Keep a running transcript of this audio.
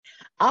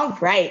All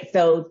right.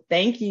 So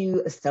thank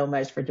you so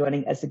much for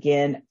joining us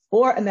again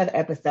for another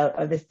episode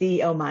of the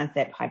CEO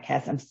Mindset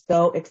Podcast. I'm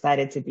so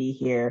excited to be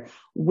here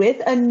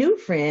with a new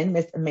friend,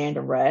 Miss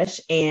Amanda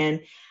Rush. And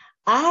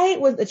I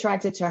was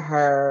attracted to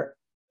her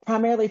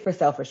primarily for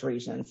selfish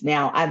reasons.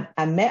 Now,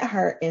 I met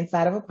her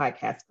inside of a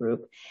podcast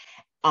group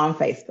on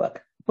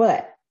Facebook,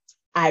 but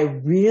I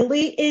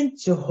really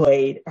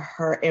enjoyed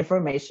her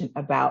information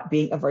about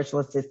being a virtual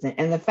assistant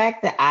and the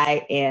fact that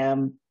I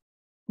am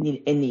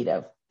in need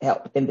of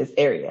help in this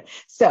area.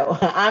 So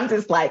I'm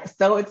just like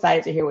so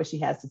excited to hear what she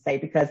has to say,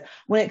 because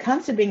when it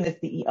comes to being the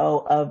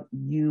CEO of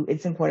you,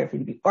 it's important for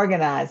you to be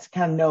organized, to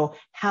kind of know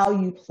how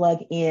you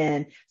plug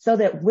in so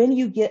that when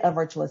you get a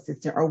virtual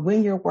assistant or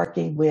when you're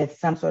working with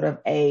some sort of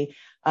a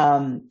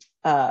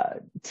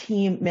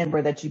team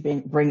member that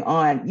you bring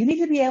on, you need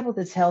to be able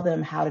to tell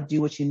them how to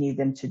do what you need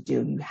them to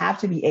do. You have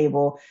to be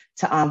able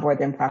to onboard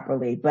them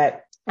properly,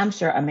 but I'm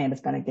sure Amanda's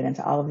going to get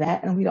into all of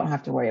that and we don't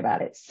have to worry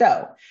about it.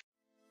 So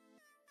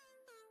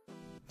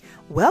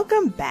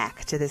welcome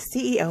back to the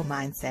CEO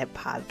Mindset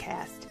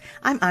Podcast.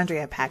 I'm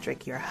Andrea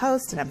Patrick, your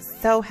host, and I'm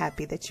so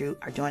happy that you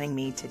are joining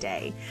me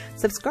today.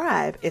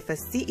 Subscribe if a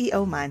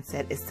CEO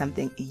mindset is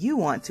something you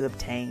want to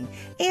obtain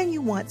and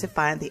you want to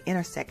find the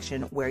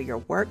intersection where your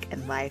work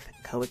and life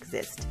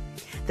coexist.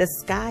 The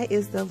sky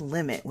is the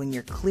limit when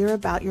you're clear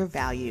about your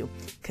value,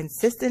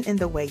 consistent in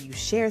the way you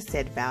share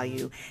said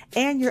value,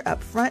 and you're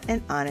upfront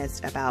and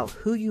honest about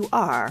who you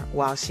are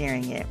while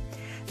sharing it.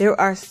 There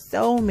are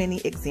so many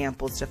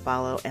examples to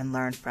follow and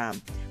learn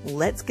from.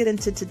 Let's get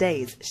into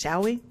today's,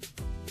 shall we?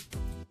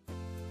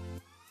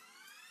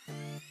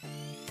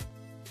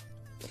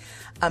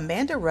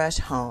 Amanda Rush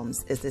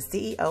Holmes is the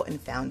CEO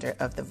and founder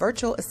of the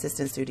Virtual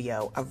Assistant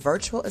Studio, a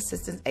virtual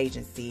assistance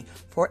agency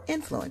for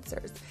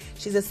influencers.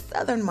 She's a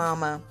Southern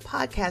mama,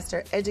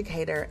 podcaster,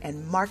 educator,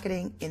 and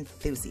marketing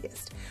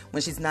enthusiast.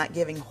 When she's not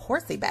giving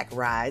horseback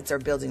rides or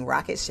building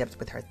rocket ships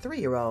with her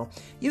 3-year-old,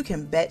 you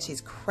can bet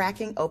she's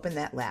cracking open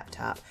that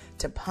laptop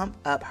to pump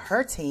up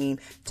her team,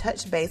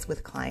 touch base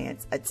with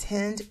clients,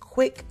 attend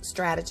quick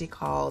strategy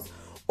calls,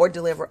 or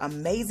deliver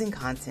amazing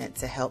content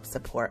to help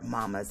support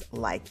mamas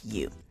like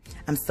you.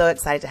 I'm so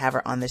excited to have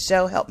her on the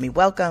show. Help me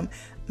welcome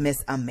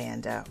Miss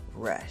Amanda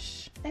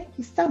Rush. Thank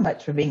you so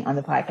much for being on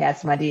the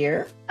podcast, my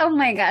dear. Oh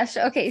my gosh.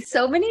 Okay.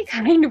 So many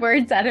kind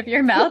words out of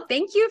your mouth.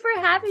 Thank you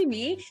for having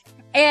me.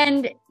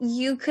 And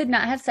you could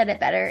not have said it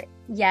better.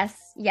 Yes,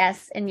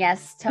 yes, and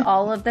yes to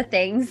all of the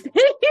things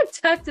that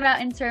you've talked about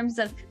in terms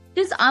of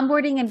just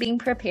onboarding and being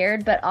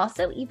prepared, but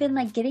also even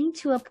like getting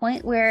to a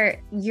point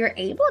where you're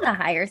able to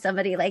hire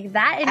somebody like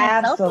that in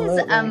itself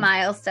is a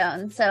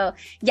milestone. So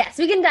yes,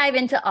 we can dive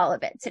into all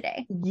of it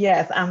today.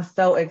 Yes, I'm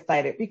so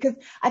excited because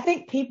I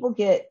think people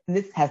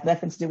this has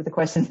nothing to do with the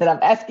questions that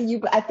I'm asking you,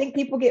 but I think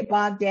people get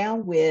bogged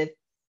down with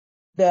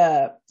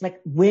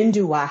when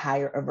do I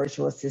hire a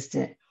virtual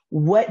assistant?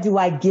 What do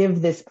I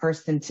give this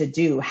person to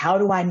do? How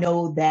do I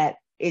know that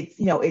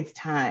it's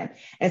time?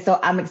 And so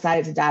I'm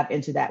excited to dive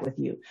into that with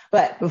you.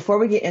 But before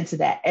we get into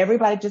that,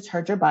 everybody just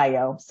heard your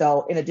bio.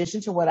 So in addition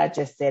to what I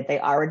just said, they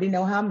already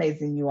know how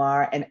amazing you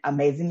are and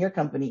amazing your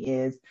company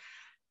is.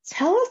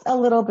 Tell us a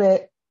little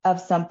bit of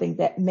something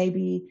that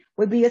maybe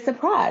would be a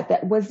surprise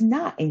that was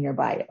not in your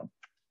bio.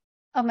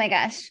 Oh my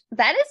gosh,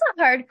 that is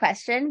a hard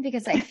question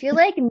because I feel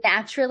like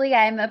naturally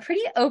I'm a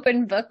pretty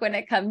open book when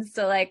it comes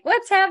to like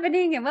what's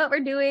happening and what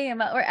we're doing and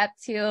what we're up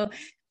to.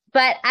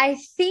 But I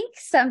think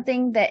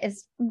something that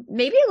is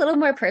maybe a little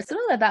more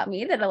personal about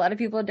me that a lot of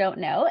people don't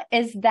know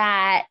is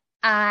that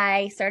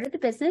I started the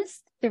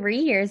business 3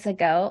 years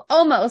ago,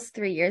 almost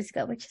 3 years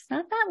ago, which is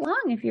not that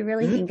long if you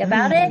really think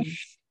about it.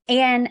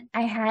 And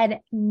I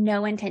had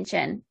no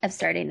intention of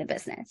starting the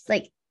business.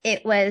 Like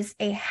it was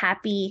a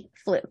happy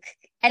fluke.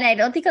 And I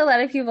don't think a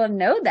lot of people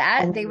know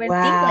that. They would think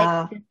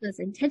like this was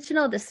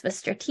intentional, this was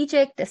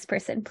strategic, this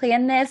person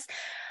planned this.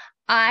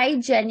 I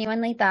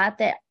genuinely thought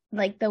that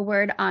like the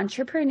word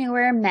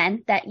entrepreneur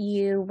meant that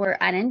you were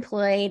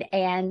unemployed,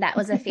 and that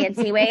was a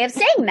fancy way of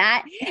saying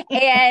that.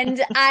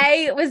 And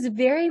I was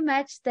very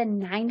much the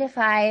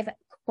 9-to-5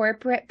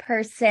 corporate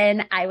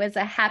person. I was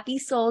a happy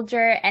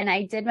soldier and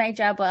I did my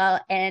job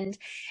well. And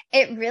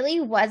it really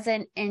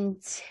wasn't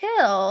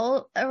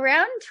until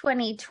around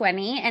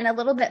 2020 and a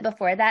little bit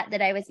before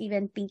that I was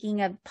even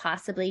thinking of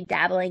possibly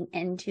dabbling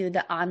into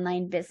the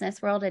online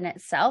business world in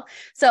itself.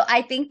 So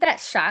I think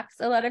that shocks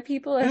a lot of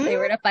people if they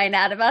were to find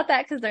out about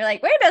that, because they're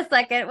like, wait a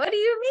second, what do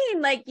you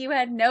mean? Like you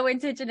had no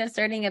intention of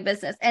starting a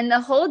business? And the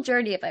whole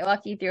journey, if I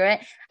walk you through it,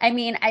 I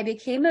mean, I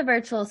became a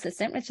virtual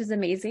assistant, which is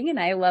amazing. And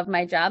I love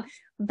my job.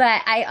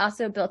 But I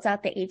also built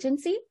out the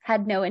agency,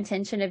 had no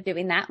intention of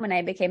doing that when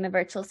I became a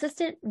virtual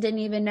assistant, didn't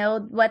even know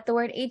what the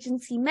word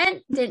agency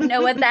meant, didn't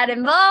know what that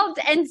involved.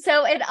 And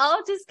so it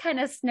all just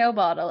kind of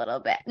snowballed a little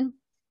bit.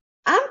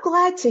 I'm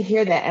glad to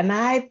hear that. And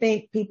I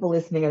think people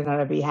listening are going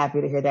to be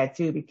happy to hear that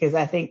too, because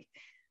I think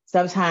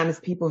sometimes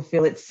people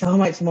feel it's so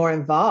much more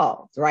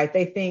involved, right?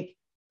 They think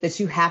that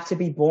you have to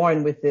be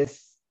born with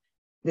this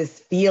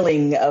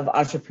feeling of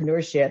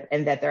entrepreneurship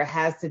and that there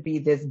has to be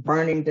this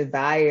burning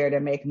desire to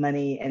make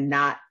money and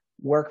not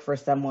work for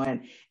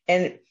someone.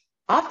 And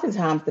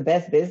oftentimes the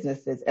best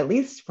businesses, at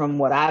least from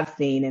what I've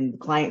seen and the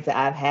clients that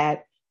I've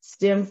had,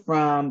 stem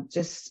from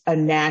just a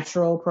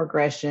natural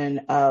progression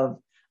of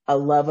a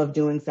love of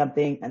doing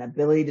something, an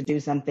ability to do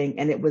something.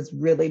 And it was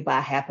really by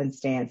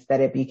happenstance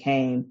that it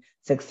became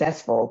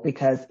successful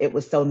because it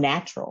was so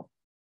natural.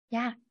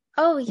 Yeah.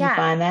 Oh, yeah. You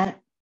find that?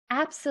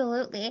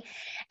 Absolutely.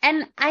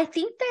 And I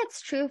think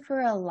that's true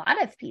for a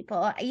lot of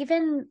people.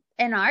 Even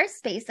in our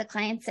space, the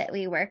clients that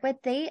we work with,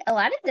 a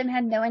lot of them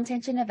had no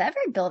intention of ever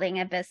building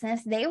a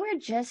business. They were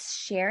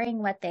just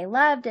sharing what they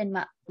loved and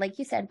what, like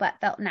you said, what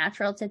felt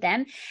natural to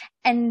them.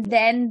 And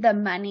then the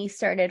money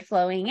started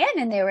flowing in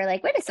and they were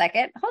like, wait a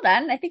second, hold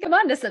on. I think I'm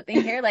onto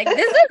something here. Like,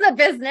 this is a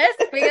business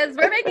because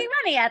we're making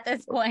money at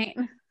this point.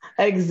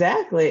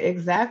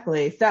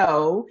 Exactly.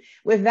 So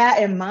with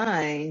that in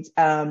mind,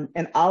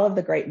 and all of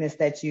the greatness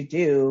that you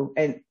do,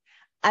 and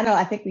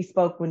I think we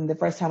spoke when the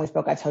first time we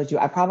spoke, I told you,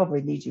 I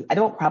probably need you. I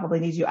don't probably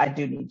need you. I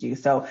do need you.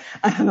 So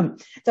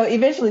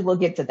eventually we'll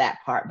get to that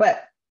part,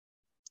 but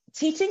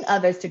teaching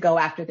others to go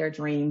after their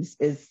dreams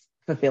is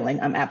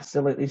fulfilling. I'm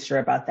absolutely sure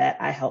about that.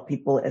 I help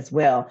people as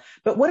well.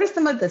 But what are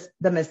some of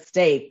the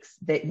mistakes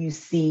that you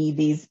see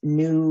these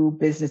new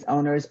business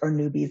owners or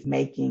newbies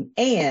making?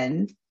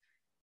 And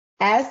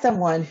as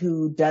someone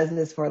who does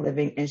this for a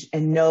living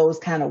and knows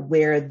kind of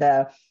where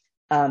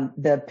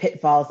the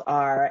pitfalls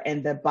are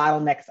and the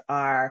bottlenecks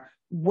are,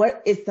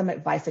 what is some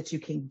advice that you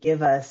can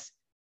give us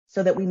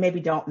so that we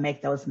maybe don't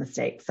make those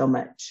mistakes so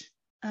much?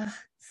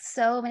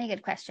 So many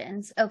good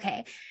questions.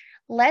 Okay.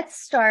 Let's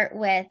start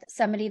with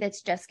somebody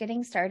that's just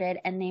getting started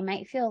and they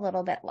might feel a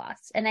little bit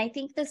lost. And I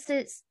think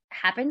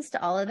happens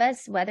to all of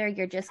us, whether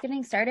you're just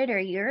getting started or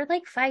you're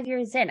like 5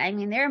 years in. I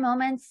mean, there are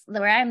moments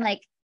where I'm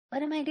like,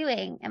 what am I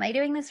doing? Am I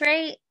doing this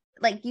right?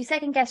 Like, you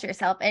second guess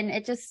yourself,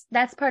 and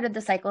that's part of the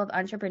cycle of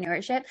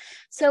entrepreneurship.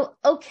 So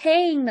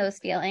okaying those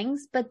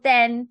feelings, but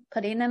then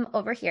putting them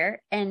over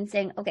here and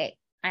saying, okay,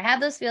 I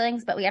have those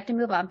feelings, but we have to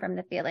move on from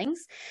the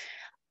feelings.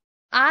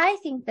 I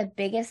think the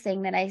biggest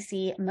thing that I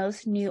see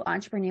most new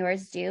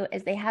entrepreneurs do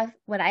is they have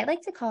what I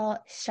like to call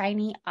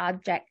shiny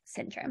object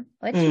syndrome,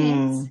 which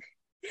means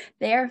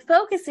they are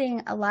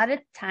focusing a lot of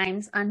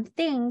times on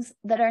things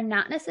that are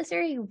not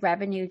necessarily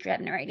revenue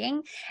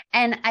generating.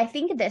 And I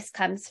think this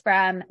comes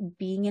from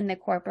being in the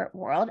corporate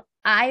world.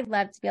 I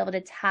love to be able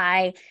to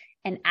tie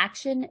an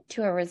action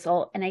to a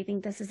result. And I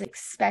think this is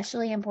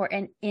especially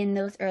important in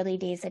those early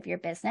days of your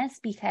business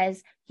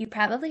because you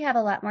probably have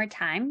a lot more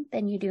time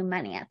than you do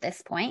money at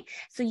this point.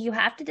 So you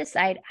have to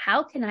decide,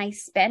 how can I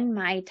spend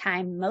my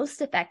time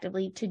most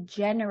effectively to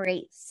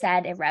generate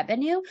said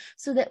revenue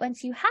so that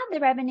once you have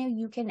the revenue,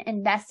 you can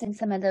invest in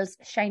some of those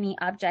shiny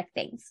object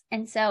things.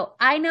 And so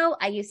I know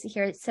I used to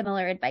hear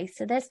similar advice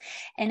to this,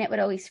 and it would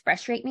always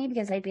frustrate me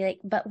because I'd be like,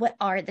 but what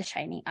are the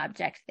shiny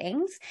object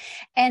things?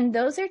 And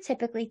those are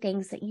typically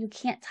things that you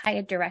can't tie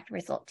a direct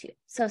result to.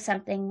 So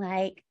something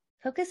like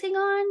focusing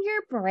on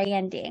your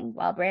branding.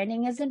 While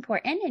branding is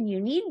important and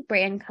you need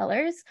brand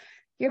colors,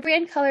 your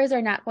brand colors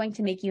are not going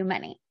to make you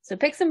money. So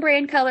pick some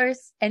brand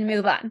colors and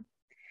move on.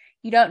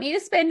 You don't need to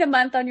spend a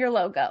month on your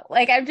logo.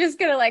 Like, I'm just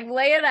going to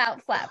lay it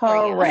out flat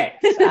for you.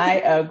 Correct.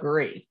 I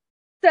agree.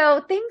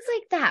 So things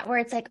like that, where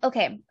it's like,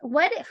 okay,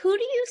 who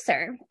do you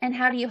serve and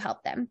how do you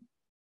help them?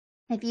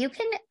 If you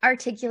can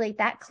articulate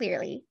that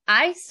clearly,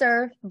 I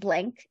serve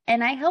blank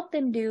and I help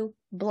them do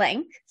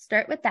blank,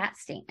 start with that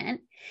statement,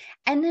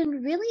 and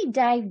then really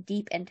dive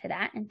deep into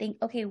that and think,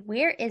 okay,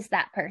 where is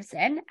that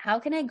person? How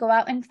can I go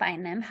out and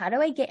find them? How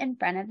do I get in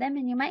front of them?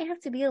 And you might have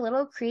to be a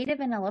little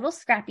creative and a little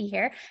scrappy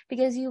here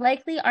because you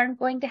likely aren't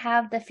going to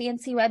have the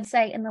fancy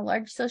website and the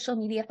large social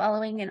media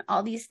following and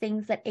all these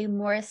things that a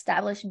more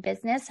established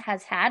business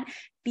has had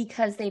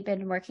because they've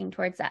been working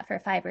towards that for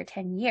 5 or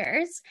 10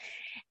 years.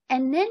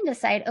 And then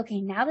decide,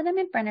 okay, now that I'm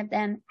in front of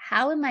them,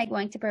 how am I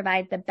going to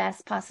provide the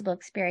best possible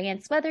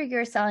experience, whether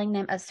you're selling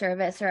them a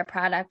service or a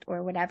product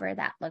or whatever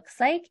that looks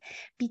like?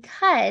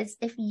 Because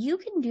if you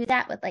can do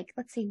that with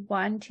let's say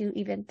 1, 2,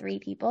 even 3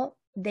 people,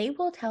 they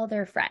will tell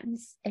their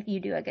friends if you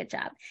do a good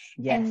job.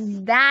 Yes.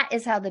 And that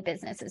is how the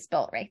business is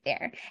built right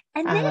there.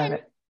 And then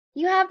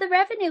you have the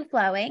revenue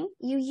flowing.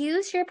 You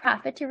use your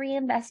profit to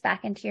reinvest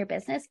back into your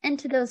business,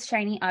 into those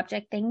shiny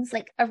object things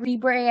like a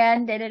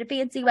rebrand and a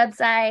fancy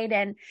website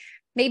and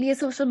maybe a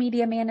social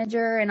media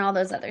manager and all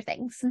those other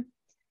things.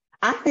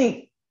 I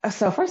think,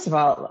 so first of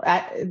all,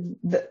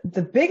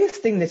 the biggest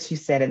thing that you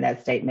said in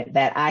that statement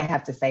that I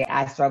have to say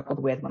I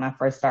struggled with when I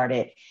first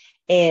started,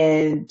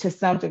 and to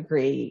some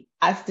degree,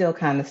 I still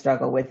kind of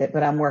struggle with it,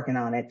 but I'm working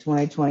on it.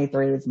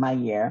 2023 is my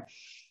year,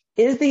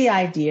 is the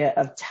idea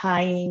of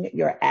tying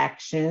your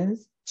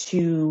actions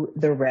to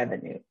the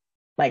revenue.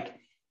 Like,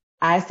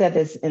 I said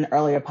this in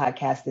earlier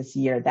podcasts this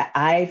year that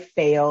I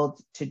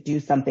failed to do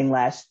something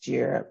last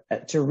year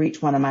to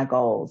reach one of my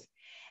goals.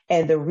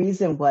 And the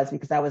reason was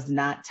because I was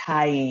not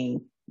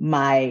tying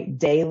my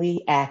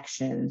daily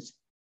actions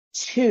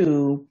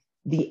to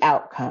the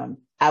outcome.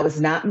 I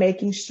was not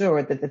making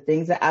sure that the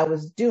things that I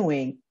was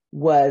doing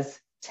was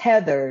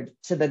tethered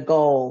to the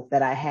goal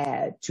that I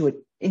had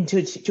to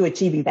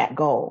achieving that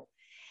goal.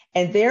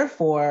 And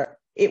therefore,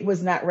 it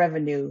was not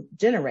revenue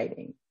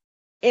generating.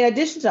 In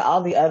addition to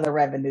all the other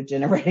revenue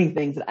generating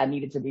things that I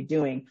needed to be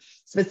doing,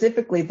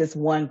 specifically this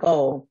one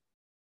goal,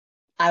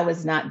 I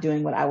was not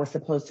doing what I was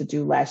supposed to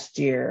do last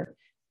year.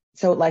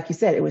 So like you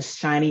said, it was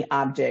shiny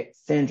object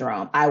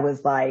syndrome. I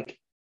was like,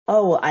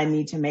 oh, well, I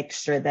need to make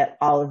sure that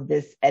all of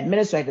this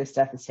administrative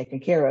stuff is taken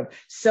care of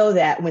so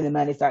that when the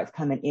money starts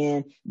coming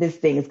in, this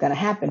thing is going to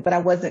happen. But I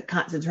wasn't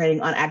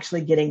concentrating on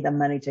actually getting the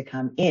money to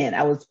come in.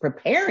 I was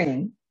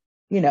preparing,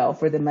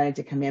 for the money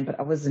to come in, but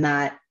I was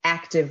not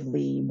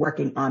actively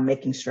working on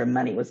making sure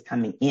money was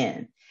coming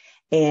in.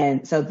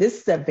 And so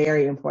this is a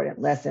very important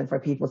lesson for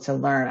people to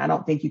learn. I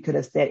don't think you could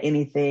have said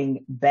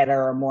anything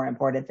better or more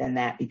important than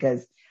that,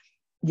 because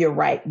you're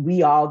right.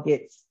 We all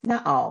get,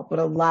 not all, but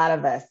a lot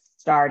of us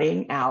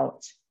starting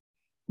out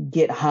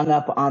get hung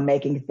up on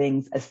making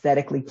things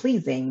aesthetically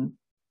pleasing,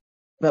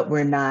 but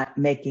we're not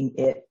making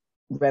it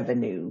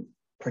revenue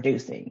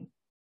producing.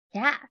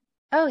 Yeah.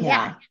 Oh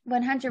yeah,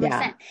 100%.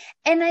 Yeah.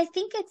 And I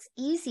think it's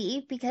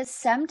easy because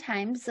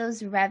sometimes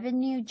those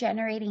revenue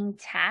generating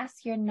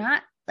tasks, you're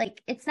not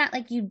like, it's not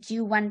like you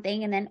do one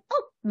thing and then,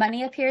 oh,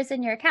 money appears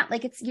in your account.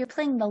 Like you're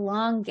playing the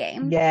long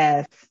game.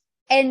 Yes.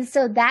 And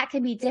so that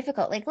can be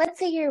difficult. Like, let's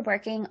say you're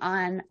working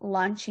on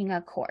launching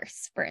a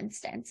course, for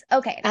instance.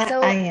 Okay.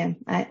 So I am.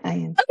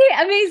 Okay.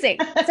 Amazing.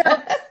 So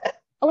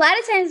a lot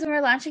of times when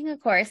we're launching a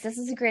course, this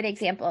is a great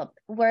example.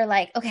 We're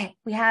like, okay,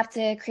 we have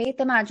to create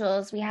the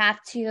modules. We have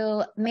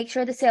to make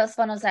sure the sales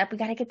funnel's up. We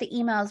got to get the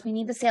emails. We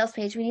need the sales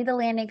page. We need the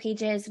landing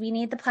pages. We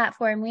need the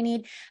platform. We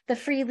need the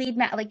free lead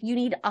map. Like you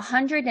need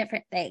 100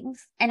 different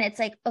things. And it's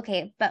like,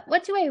 okay, but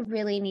what do I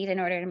really need in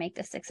order to make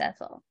this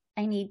successful?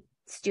 I need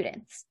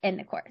students in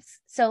the course.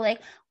 So like,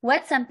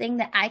 what's something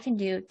that I can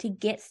do to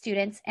get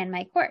students in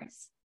my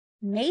course?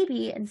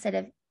 Maybe instead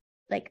of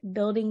like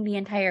building the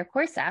entire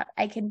course out,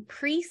 I can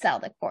pre-sell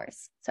the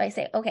course. So I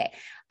say, okay,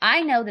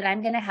 I know that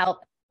I'm going to help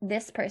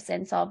this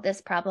person solve this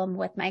problem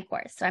with my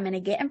course. So I'm going to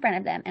get in front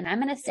of them and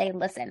I'm going to say,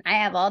 listen, I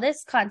have all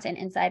this content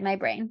inside my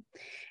brain.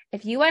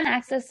 If you want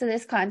access to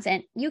this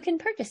content, you can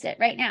purchase it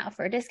right now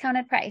for a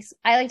discounted price.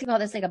 I like to call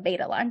this like a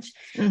beta launch.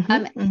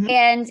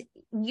 And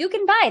you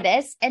can buy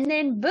this and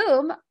then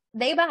boom,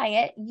 they buy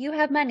it, you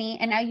have money,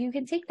 and now you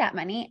can take that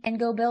money and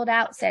go build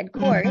out said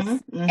course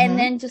and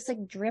then just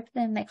like drip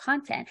them the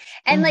content.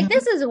 And like,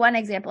 this is one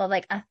example of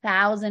like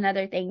 1,000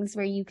 other things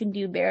where you can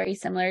do very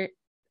similar,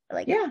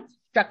 like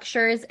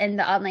structures in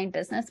the online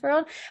business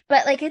world.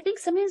 But like, I think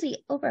sometimes we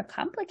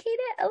overcomplicate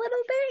it a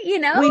little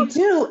bit, We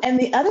do. And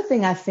the other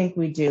thing I think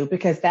we do,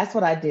 because that's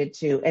what I did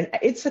too. And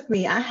it took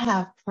me, I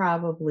have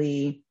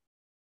probably,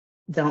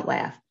 don't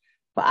laugh,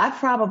 but I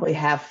probably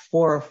have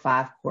 4 or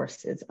 5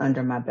 courses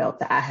under my belt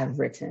that I have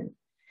written.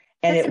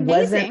 And That's it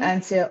amazing. wasn't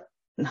until,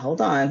 hold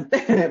on,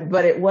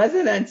 but it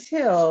wasn't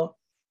until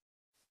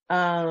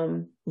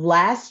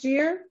last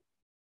year,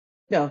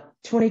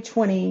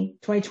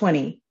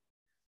 2020,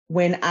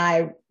 when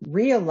I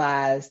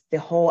realized the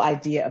whole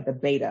idea of the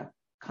beta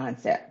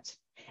concept.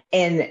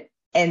 And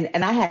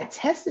I had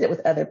tested it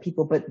with other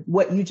people, but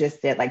what you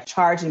just said, like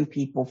charging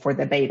people for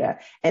the beta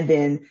and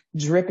then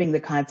dripping the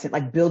content,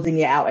 like building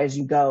it out as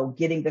you go,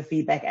 getting the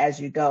feedback as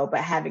you go,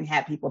 but having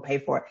had people pay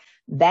for it.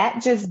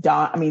 That just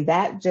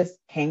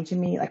came to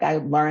me. Like I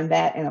learned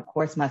that in a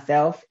course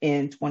myself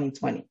in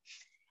 2020.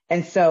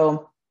 And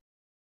so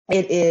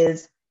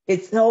it's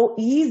so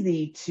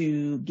easy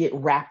to get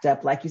wrapped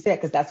up, like you said,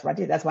 because that's what I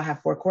did. That's why I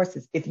have 4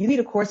 courses. If you need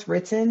a course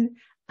written,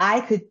 I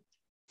could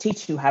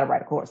teach you how to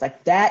write a course.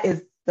 Like that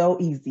is so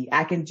easy.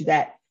 I can do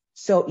that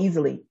so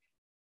easily.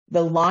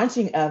 The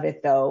launching of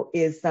it, though,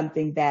 is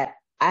something that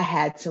I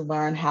had to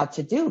learn how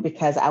to do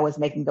because I was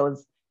making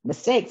those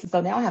mistakes. And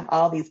so now I have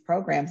all these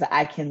programs that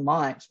I can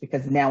launch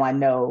because now I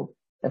know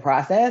the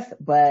process,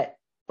 but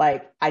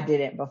like I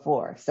didn't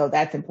before. So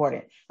that's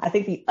important. I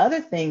think the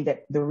other thing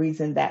that the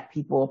reason that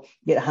people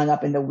get hung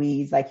up in the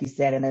weeds, like you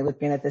said, and they're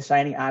looking at the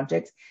shiny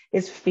objects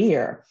is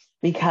fear,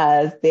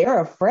 because they're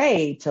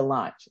afraid to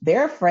launch.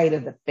 They're afraid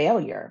of the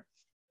failure.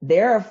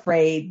 They're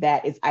afraid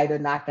that it's either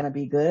not going to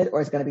be good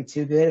or it's going to be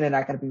too good and they're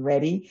not going to be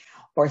ready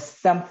or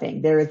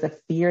something. There is a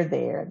fear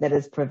there that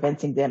is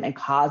preventing them and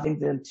causing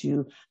them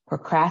to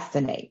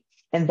procrastinate.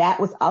 And that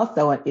was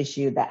also an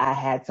issue that I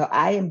had. So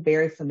I am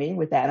very familiar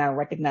with that. And I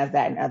recognize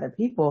that in other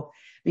people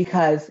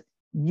because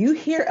you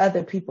hear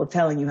other people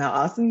telling you how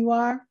awesome you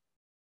are.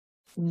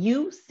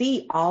 You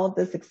see all of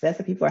the success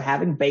that people are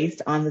having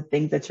based on the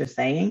things that you're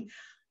saying,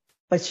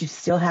 but you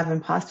still have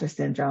imposter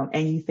syndrome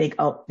and you think,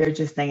 oh, they're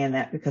just saying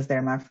that because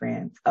they're my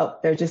friends. Oh,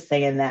 they're just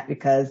saying that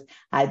because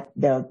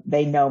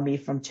they know me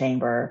from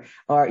chamber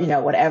or,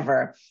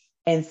 whatever.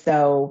 And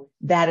so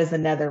that is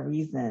another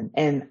reason.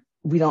 And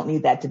we don't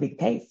need that to be the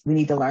case. We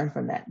need to learn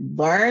from that.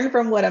 Learn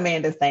from what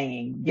Amanda's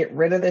saying. Get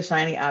rid of the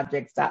shiny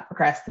object. Stop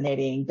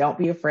procrastinating. Don't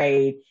be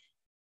afraid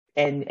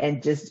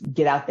and just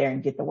get out there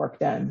and get the work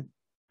done.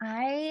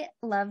 I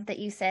I love that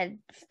you said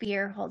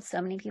fear holds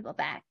so many people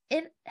back.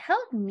 It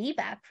held me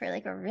back for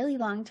like a really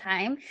long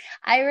time.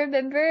 I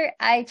remember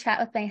I chat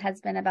with my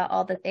husband about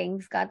all the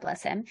things, God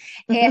bless him.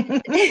 And,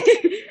 and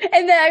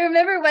then I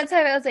remember one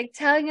time I was like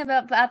telling him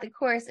about the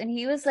course, and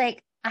he was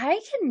like, I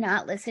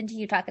cannot listen to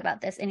you talk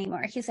about this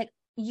anymore. He's like,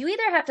 you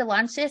either have to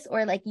launch this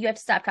or like you have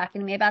to stop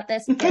talking to me about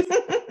this because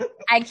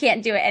I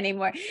can't do it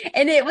anymore.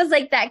 And it was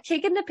like that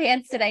kick in the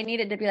pants that I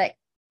needed to be like,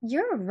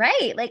 you're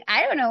right. Like,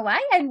 I don't know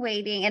why I'm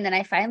waiting. And then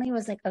I finally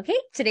was like, okay,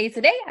 today's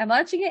the day. I'm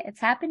launching it. It's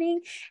happening.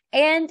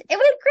 And it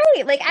went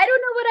great. Like, I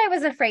don't know what I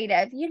was afraid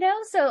of, you know?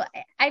 So,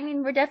 I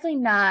mean, we're definitely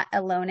not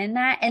alone in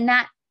that. And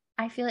that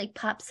I feel like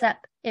pops up.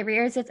 It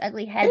rears its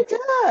ugly head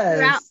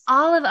throughout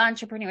all of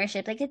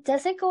entrepreneurship. Like, it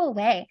doesn't go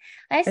away.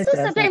 I still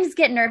sometimes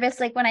get nervous.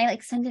 Like when I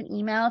like send an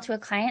email to a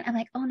client, I'm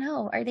like, oh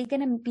no, are they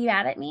going to be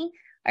mad at me?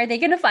 Are they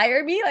going to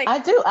fire me? Like, I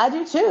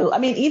do too. I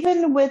mean,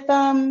 even with,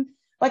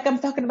 like I'm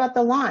talking about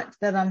the launch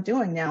that I'm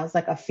doing now, it's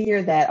like a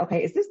fear that,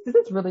 okay, does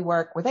this really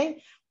work? When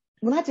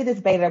I did this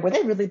beta, were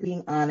they really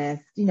being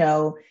honest?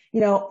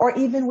 Or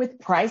even with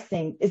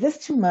pricing, is this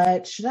too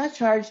much? Should I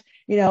charge,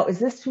 is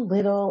this too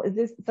little?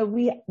 So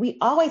we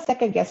always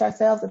second guess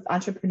ourselves as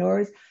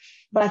entrepreneurs.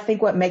 But I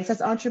think what makes us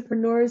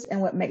entrepreneurs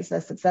and what makes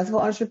us successful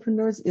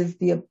entrepreneurs is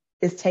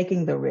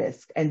taking the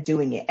risk and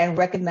doing it and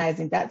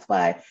recognizing. That's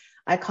why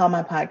I call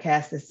my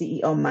podcast the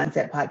CEO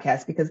Mindset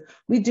Podcast, because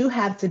we do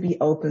have to be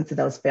open to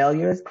those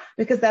failures,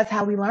 because that's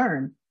how we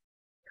learn.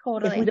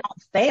 Totally. If we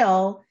don't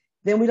fail,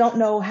 then we don't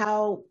know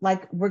how,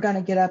 like, we're going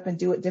to get up and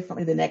do it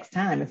differently the next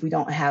time if we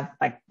don't have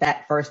like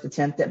that first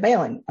attempt at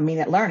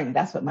learning.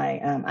 That's what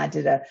I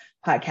did a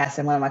podcast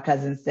and one of my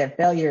cousins said,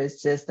 failure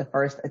is just the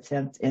first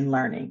attempt in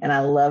learning. And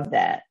I love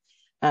that.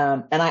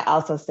 And I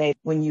also say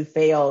when you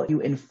fail, you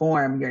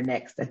inform your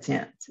next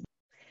attempt.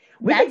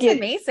 That's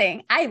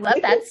amazing. I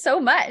love that so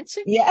much.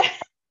 Yeah.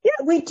 Yeah,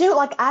 we do.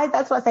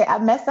 That's what I say. I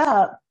mess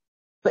up,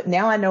 but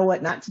now I know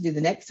what not to do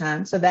the next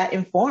time. So that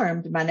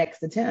informed my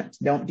next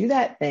attempt. Don't do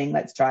that thing.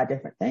 Let's try a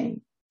different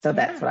thing. So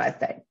that's what I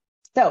say.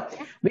 So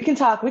we can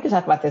talk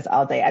about this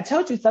all day. I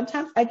told you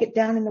sometimes I get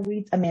down in the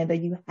weeds. Amanda,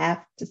 you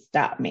have to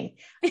stop me.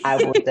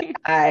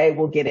 I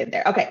will get in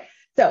there. Okay.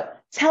 So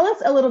tell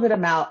us a little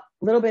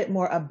bit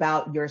more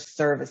about your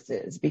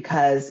services,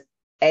 because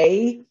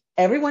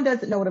everyone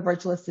doesn't know what a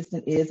virtual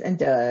assistant is and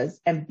does.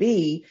 And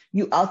B,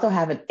 you also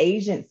have an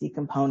agency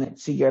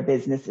component to your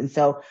business. And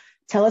so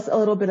tell us a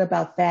little bit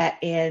about that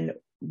and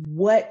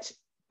what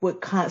would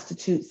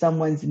constitute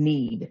someone's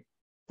need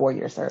for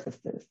your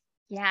services.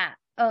 Yeah.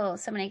 Oh,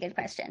 so many good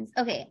questions.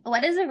 Okay.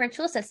 What is a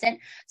virtual assistant?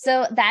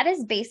 So that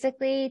is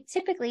basically,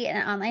 typically in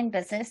an online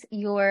business,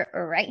 your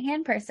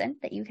right-hand person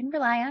that you can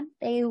rely on.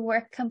 They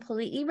work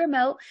completely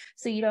remote.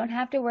 So you don't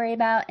have to worry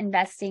about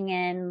investing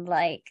in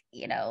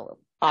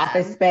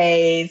office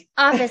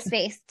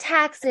space,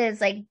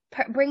 taxes, like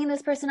bringing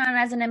this person on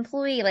as an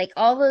employee, like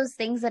all those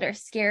things that are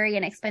scary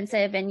and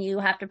expensive and you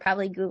have to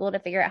probably Google to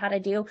figure out how to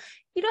do.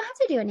 You don't have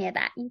to do any of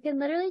that. You can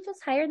literally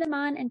just hire them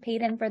on and pay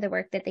them for the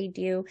work that they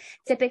do.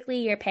 Typically,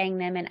 you're paying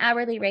them an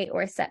hourly rate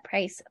or a set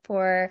price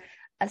for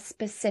a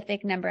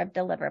specific number of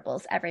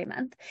deliverables every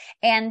month.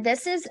 And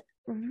this is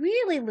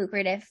really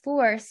lucrative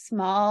for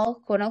small,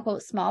 quote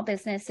unquote, small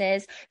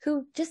businesses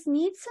who just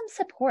need some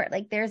support.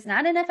 Like there's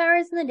not enough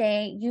hours in the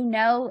day.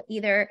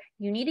 Either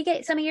you need to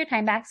get some of your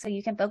time back so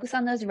you can focus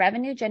on those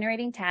revenue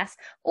generating tasks,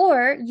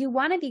 or you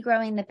want to be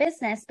growing the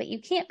business, but you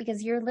can't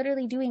because you're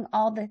literally doing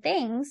all the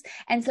things.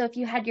 And so if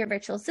you had your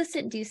virtual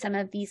assistant do some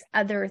of these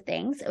other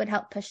things, it would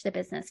help push the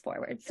business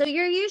forward. So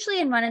you're usually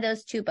in one of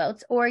those two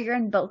boats, or you're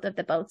in both of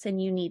the boats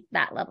and you need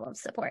that level of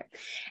support.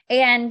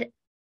 And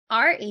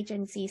our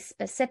agency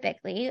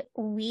specifically,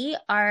 we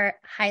are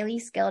highly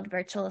skilled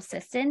virtual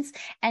assistants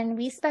and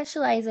we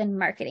specialize in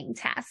marketing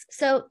tasks.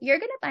 So you're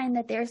going to find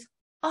that there's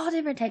all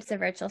different types of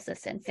virtual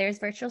assistants. There's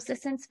virtual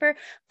assistants for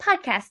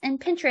podcasts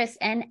and Pinterest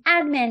and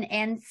admin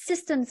and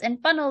systems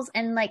and funnels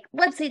and like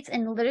websites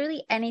and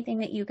literally anything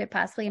that you could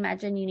possibly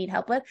imagine you need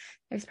help with.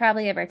 There's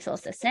probably a virtual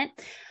assistant.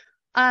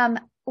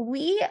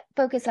 We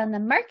focus on the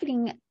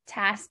marketing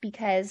tasks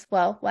because,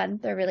 well, one,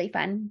 they're really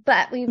fun,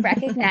 but we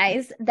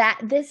recognize that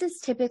this is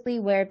typically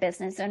where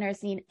business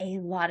owners need a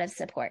lot of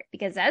support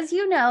because, as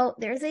you know,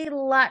 there's a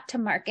lot to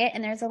market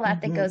and there's a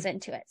lot that goes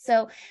into it.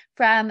 So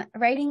from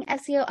writing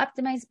SEO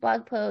optimized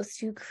blog posts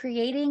to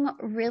creating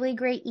really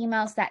great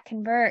emails that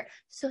convert,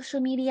 social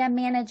media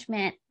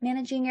management,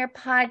 managing your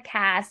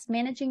podcast,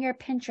 managing your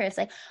Pinterest,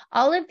 like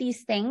all of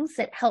these things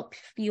that help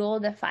fuel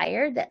the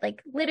fire that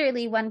like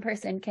literally one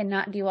person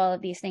cannot do all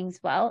of these things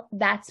well.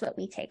 That's what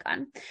we take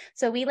on.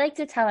 So we like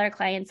to tell our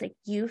clients, like,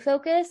 you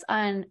focus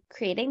on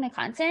creating the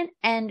content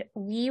and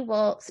we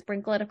will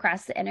sprinkle it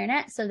across the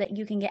internet so that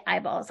you can get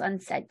eyeballs on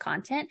said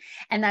content.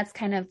 And that's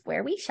kind of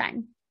where we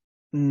shine.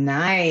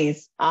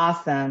 Nice.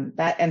 Awesome.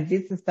 And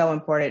this is so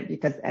important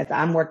because as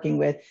I'm working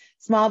with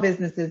small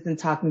businesses and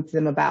talking to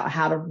them about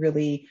how to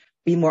really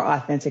be more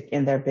authentic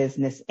in their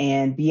business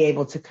and be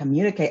able to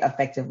communicate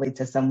effectively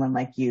to someone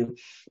like you,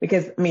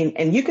 because I mean,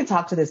 and you can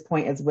talk to this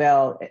point as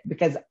well,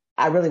 because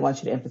I really want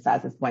you to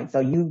emphasize this point. So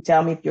you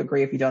tell me if you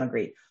agree, if you don't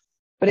agree.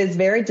 But it's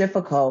very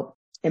difficult,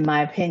 in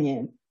my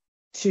opinion,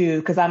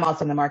 because I'm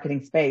also in the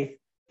marketing space,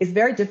 it's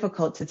very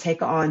difficult to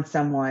take on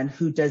someone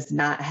who does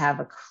not have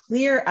a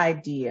clear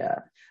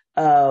idea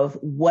of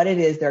what it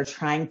is they're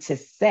trying to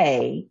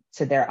say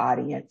to their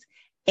audience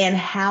and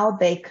how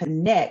they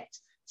connect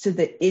to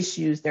the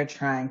issues they're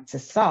trying to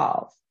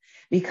solve.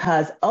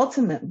 Because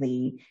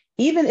ultimately,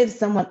 even if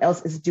someone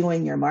else is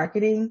doing your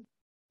marketing,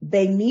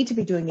 they need to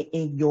be doing it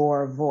in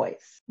your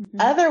voice. Mm-hmm.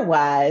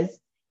 Otherwise,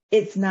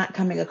 it's not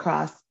coming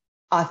across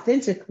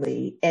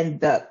authentically, and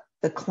the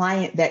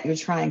client that you're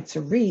trying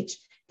to reach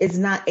is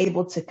not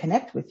able to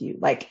connect with you.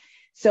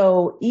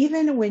 So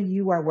even when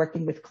you are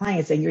working with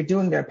clients and you're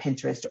doing their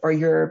Pinterest or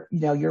you're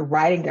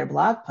writing their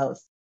blog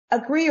posts,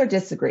 agree or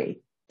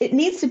disagree, it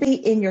needs to be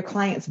in your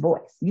client's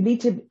voice. You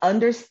need to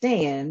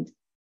understand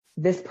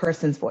this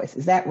person's voice.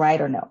 Is that right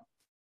or no?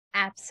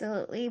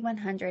 Absolutely,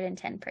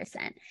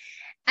 110%.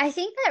 I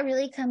think that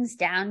really comes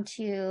down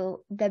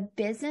to the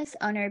business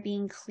owner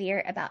being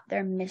clear about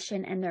their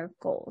mission and their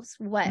goals.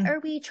 What are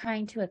we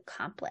trying to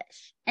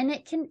accomplish? And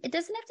it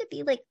doesn't have to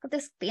be like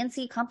this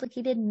fancy,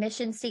 complicated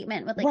mission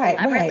statement with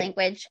elaborate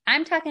language.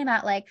 I'm talking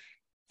about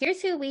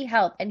here's who we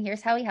help and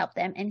here's how we help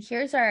them. And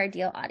here's our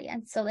ideal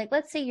audience. So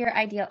let's say your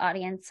ideal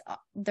audience,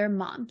 they're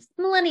moms,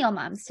 millennial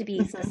moms to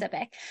be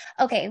specific.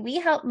 Okay, we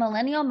help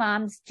millennial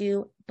moms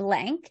do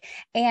blank.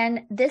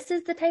 And this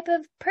is the type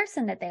of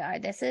person that they are.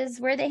 This is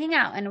where they hang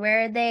out and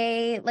where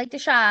they like to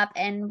shop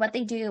and what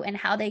they do and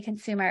how they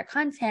consume our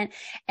content.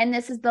 And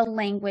this is the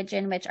language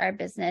in which our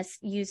business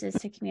uses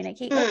to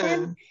communicate with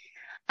them.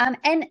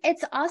 And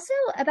it's also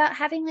about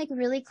having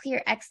really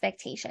clear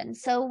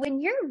expectations. So when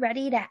you're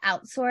ready to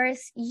outsource,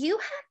 you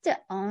have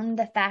to own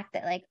the fact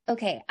that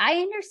okay, I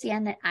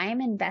understand that I'm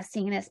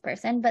investing in this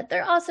person, but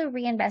they're also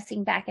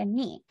reinvesting back in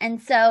me.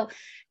 And so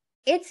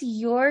it's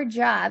your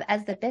job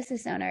as the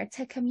business owner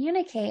to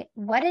communicate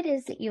what it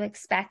is that you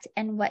expect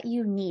and what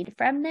you need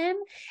from them.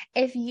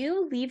 If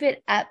you leave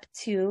it up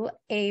to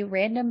a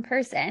random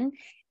person,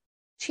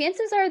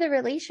 chances are the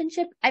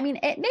relationship, it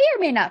may or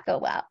may not go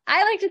well.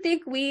 I like to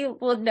think we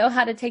will know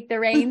how to take the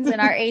reins in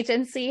our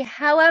agency.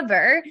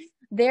 However,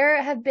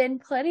 there have been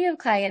plenty of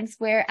clients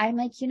where I'm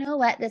like, you know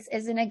what, this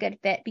isn't a good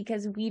fit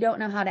because we don't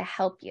know how to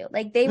help you.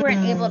 They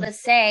weren't able to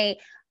say,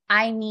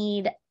 I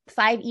need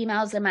 5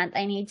 emails a month.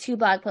 I need 2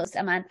 blog posts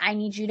a month. I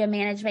need you to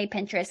manage my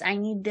Pinterest. I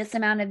need this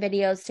amount of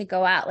videos to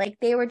go out.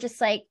 They were just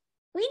we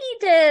need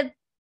to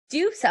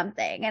do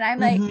something. And I'm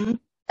like,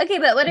 okay,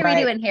 but what are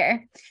we doing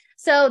here?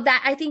 So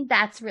that, I think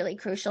that's really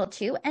crucial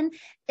too. And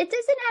it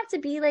doesn't have to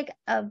be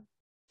a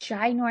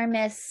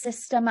ginormous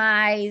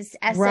systemized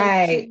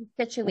SOP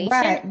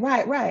situation.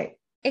 Right.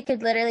 It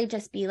could literally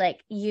just be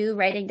you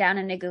writing down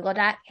in a Google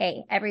Doc,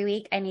 hey, every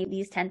week I need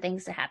these 10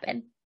 things to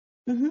happen.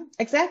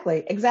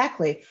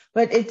 Exactly.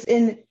 But it's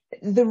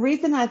the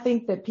reason I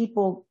think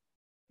people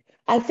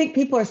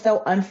are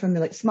so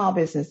unfamiliar, small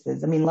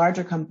businesses.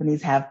 Larger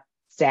companies have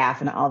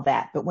staff and all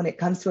that. But when it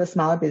comes to a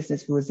smaller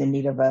business who is in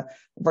need of a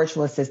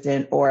virtual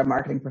assistant or a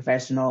marketing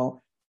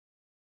professional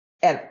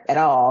at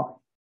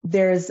all,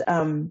 there's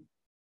a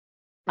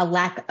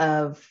lack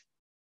of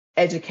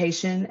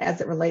education as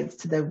it relates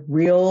to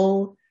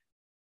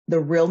the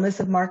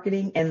realness of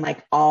marketing and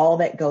all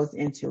that goes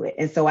into it.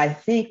 And so I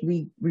think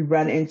we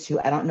run into,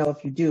 I don't know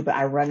if you do, but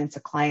I run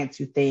into clients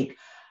who think,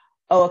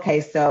 oh,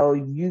 okay, so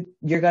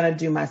you're going to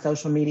do my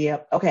social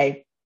media.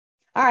 Okay.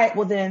 All right.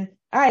 Well then,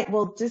 I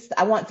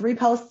want 3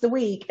 posts a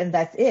week and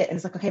that's it. And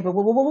it's okay, but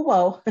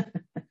whoa.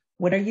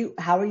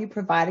 How are you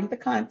providing the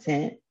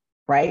content?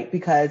 Right?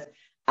 Because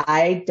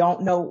I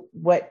don't know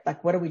what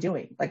are we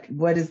doing?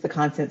 What is the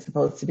content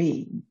supposed to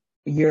be?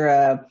 You're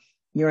an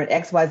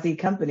XYZ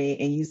company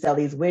and you sell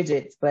these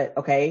widgets, but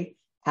okay,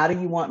 how do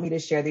you want me to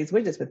share these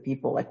widgets with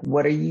people?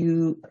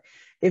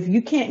 If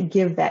you can't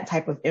give that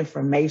type of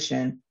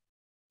information,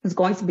 it's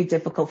going to be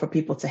difficult for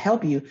people to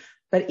help you.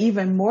 But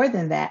even more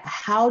than that,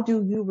 how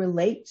do you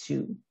relate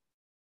to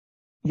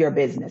your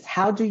business?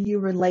 How do you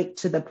relate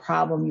to the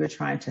problem you're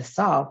trying to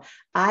solve?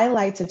 I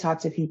like to talk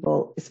to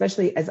people,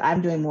 especially as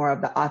I'm doing more of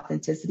the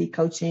authenticity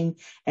coaching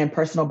and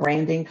personal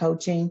branding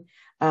coaching.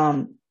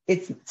 To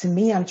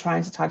me, I'm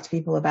trying to talk to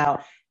people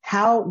about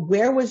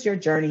where was your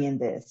journey in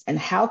this? And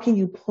how can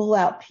you pull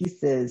out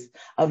pieces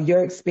of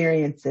your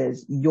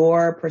experiences,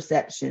 your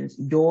perceptions,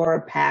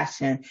 your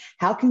passion?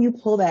 How can you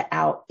pull that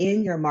out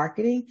in your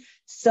marketing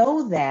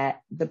so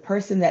that the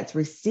person that's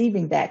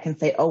receiving that can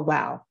say, oh,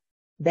 wow,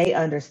 they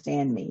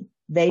understand me.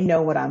 They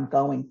know what I'm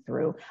going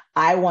through.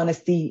 I want to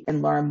see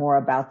and learn more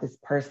about this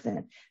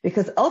person.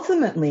 Because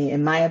ultimately,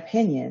 in my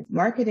opinion,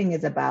 marketing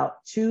is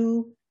about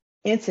 2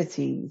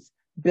 entities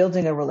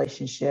building a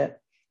relationship,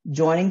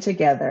 joining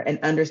together and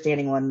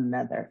understanding one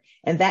another.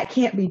 And that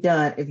can't be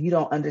done if you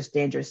don't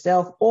understand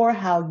yourself or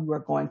how you are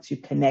going to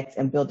connect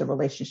and build a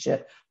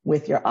relationship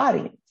with your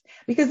audience.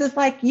 Because it's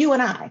like you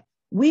and I,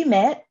 we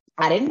met.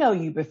 I didn't know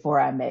you before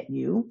I met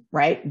you,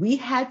 right? We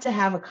had to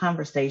have a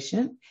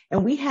conversation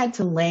and we had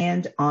to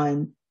land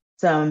on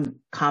some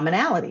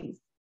commonalities.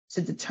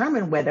 to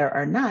determine whether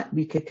or not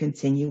we could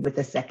continue with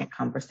a second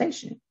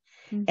conversation.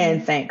 Mm-hmm.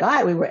 And thank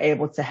God we were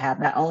able to have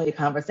not only a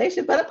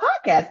conversation, but a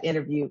podcast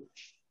interview.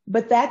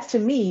 But that's, to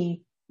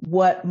me,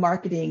 what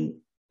marketing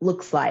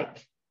looks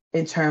like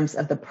in terms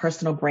of the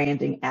personal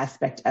branding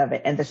aspect of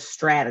it and the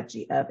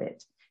strategy of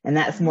it. And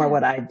that's more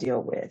what I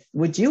deal with.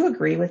 Would you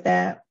agree with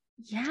that?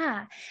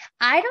 Yeah.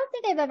 I don't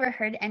think I've ever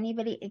heard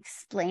anybody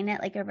explain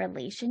it like a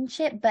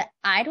relationship, but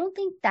I don't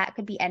think that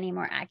could be any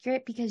more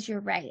accurate, because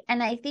you're right.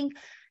 And I think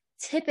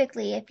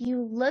typically if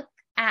you look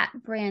at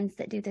brands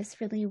that do this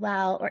really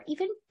well, or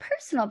even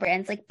personal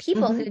brands, like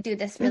people who do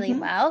this really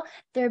well,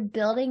 they're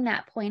building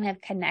that point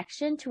of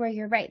connection to where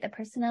you're right. The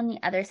person on the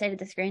other side of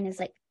the screen is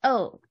like,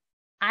 oh,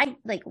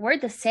 we're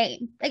the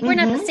same. Like, we're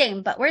not the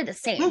same, but we're the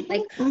same.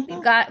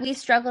 Like, we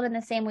struggled in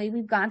the same way.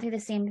 We've gone through the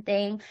same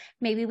thing.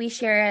 Maybe we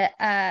share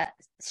a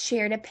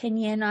shared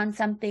opinion on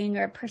something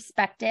or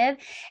perspective.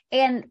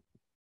 And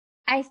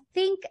I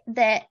think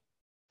that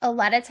a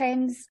lot of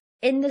times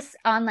in this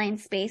online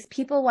space,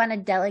 people want to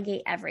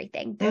delegate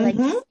everything. They're like,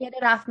 just get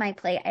it off my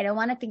plate. I don't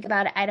want to think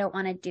about it. I don't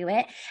want to do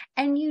it.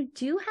 And you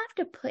do have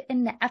to put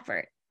in the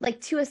effort,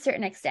 like, to a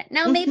certain extent.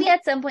 Now, maybe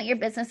at some point your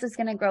business is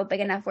going to grow big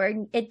enough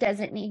where it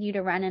doesn't need you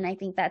to run. And I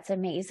think that's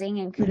amazing.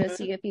 And kudos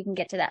to you if you can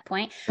get to that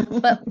point.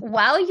 But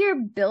while you're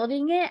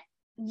building it,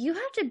 you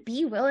have to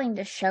be willing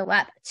to show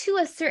up to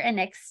a certain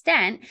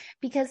extent,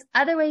 because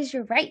otherwise,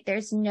 you're right,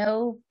 there's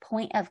no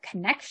point of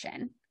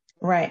connection.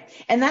 Right.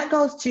 And that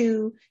goes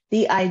to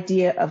the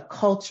idea of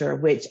culture,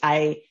 which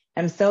I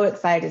am so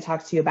excited to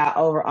talk to you about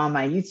over on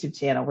my YouTube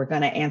channel. We're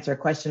going to answer a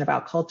question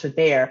about culture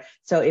there.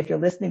 So if you're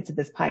listening to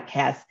this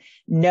podcast,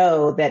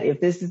 know that if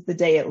this is the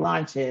day it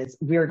launches,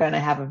 we're going to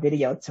have a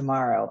video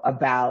tomorrow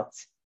about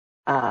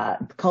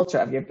the culture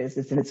of your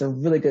business. And it's a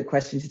really good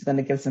question. She's going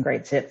to give some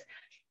great tips.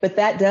 But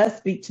that does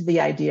speak to the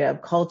idea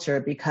of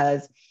culture,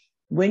 because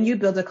when you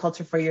build a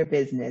culture for your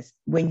business,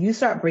 when you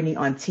start bringing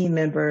on team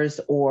members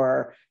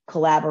or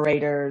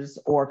collaborators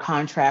or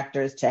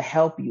contractors to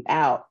help you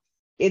out,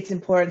 it's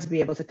important to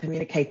be able to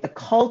communicate the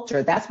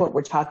culture. That's what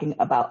we're talking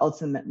about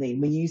ultimately.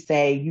 When you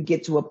say you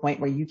get to a point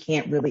where you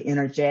can't really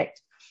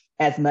interject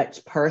as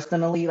much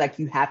personally, like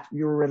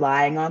you're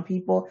relying on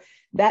people,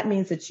 that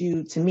means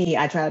that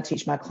I try to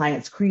teach my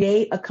clients,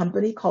 create a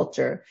company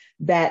culture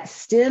that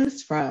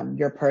stems from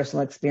your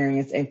personal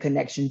experience and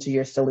connection to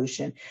your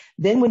solution.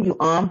 Then when you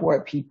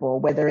onboard people,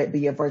 whether it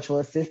be a virtual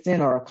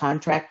assistant or a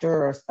contractor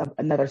or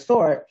another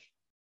sort,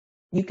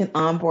 you can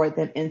onboard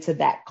them into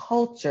that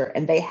culture,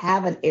 and they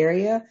have an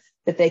area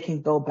that they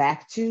can go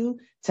back to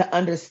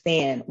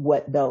understand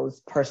what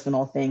those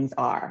personal things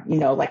are,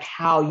 like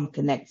how you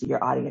connect to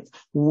your audience,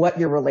 what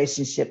your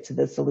relationship to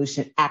the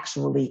solution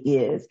actually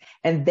is.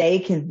 And they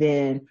can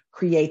then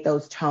create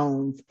those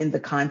tones in the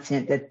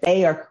content that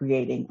they are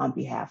creating on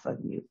behalf of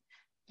you.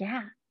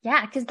 Yeah.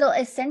 Yeah, because they'll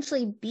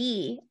essentially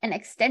be an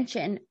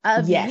extension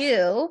of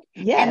you,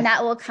 and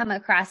that will come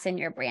across in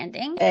your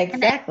branding.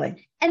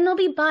 Exactly. And they'll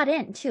be bought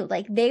in too.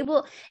 Like, they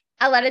will,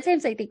 a lot of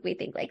times we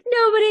think like,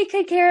 nobody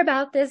could care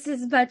about this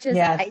as much as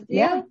I do.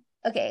 Yeah.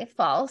 Okay,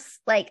 false.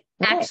 Like,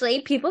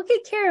 actually, people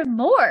could care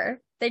more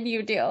than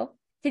you do.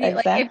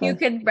 If you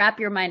could wrap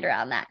your mind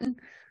around that.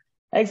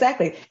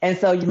 Exactly. And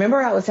so you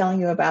remember I was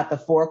telling you about the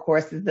 4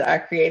 courses that I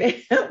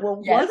created?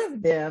 Well, one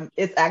of them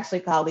is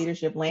actually called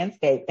Leadership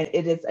Landscape, and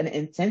it is an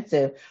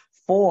intensive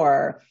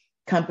for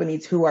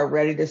companies who are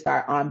ready to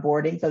start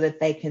onboarding so that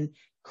they can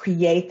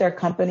create their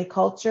company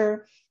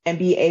culture and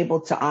be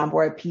able to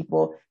onboard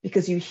people.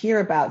 Because you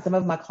hear about some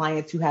of my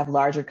clients who have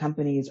larger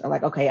companies are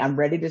like, okay, I'm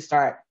ready to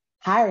start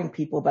hiring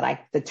people, but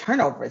the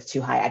turnover is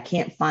too high. I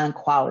can't find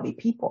quality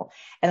people.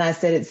 And I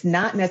said, it's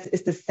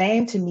the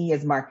same to me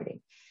as marketing.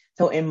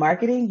 So in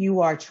marketing,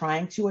 you are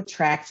trying to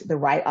attract the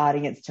right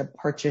audience to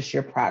purchase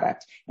your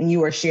product, and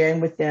you are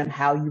sharing with them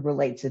how you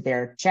relate to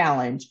their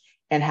challenge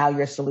and how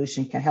your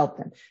solution can help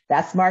them.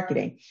 That's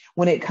marketing.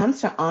 When it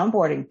comes to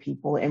onboarding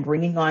people and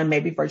bringing on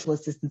maybe virtual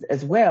assistants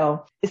as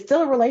well, it's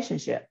still a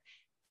relationship.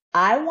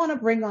 I want to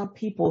bring on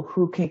people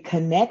who can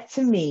connect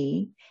to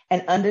me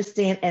and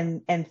understand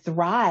and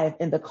thrive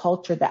in the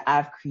culture that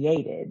I've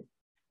created,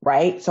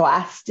 right? So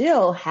I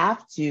still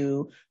have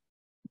to,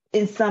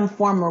 in some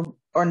form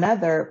or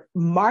another,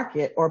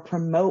 market or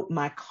promote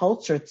my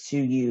culture to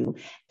you,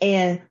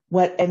 and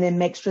then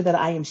make sure that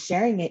I am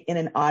sharing it in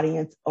an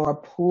audience or a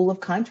pool of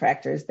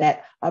contractors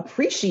that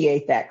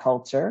appreciate that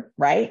culture,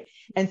 right?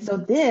 And so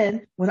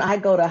then when I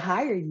go to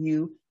hire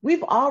you,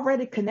 we've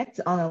already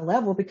connected on a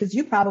level, because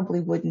you probably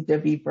wouldn't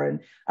have even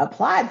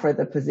applied for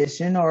the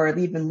position or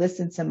even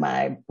listened to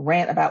my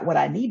rant about what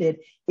I needed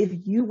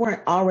if you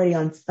weren't already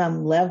on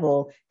some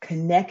level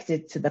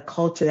connected to the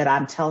culture that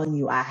I'm telling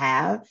you I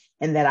have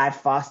and that I've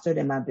fostered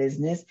in my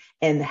business,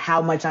 and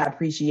how much I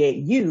appreciate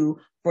you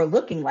for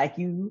looking like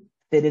you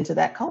fit into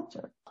that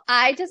culture.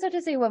 I just have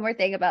to say one more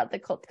thing about the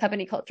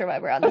company culture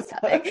while we're on this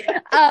topic.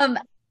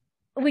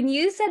 When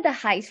you said the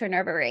high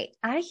turnover rate,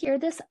 I hear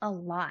this a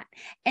lot.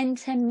 And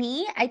to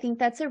me, I think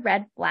that's a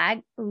red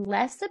flag,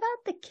 less about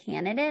the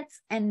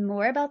candidates and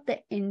more about the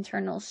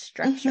internal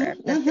structure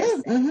of the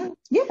business.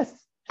 Yes,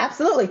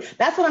 Absolutely.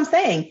 That's what I'm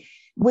saying.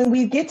 When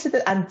we get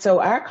to so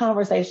our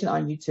conversation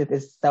on YouTube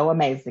is so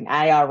amazing.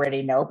 I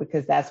already know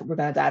because that's what we're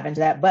going to dive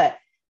into that. But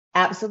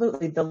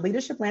absolutely, the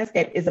leadership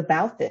landscape is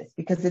about this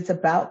because it's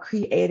about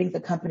creating the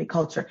company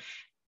culture.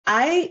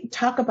 I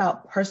talk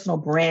about personal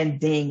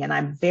branding and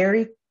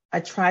I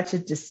try to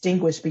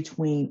distinguish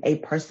between a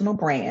personal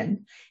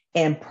brand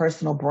and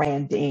personal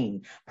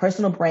branding.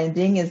 Personal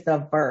branding is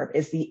the verb,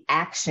 it's the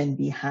action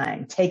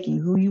behind taking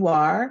who you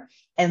are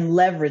and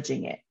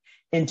leveraging it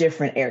in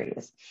different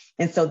areas.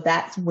 And so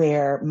that's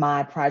where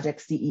my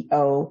Project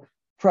CEO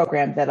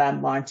program that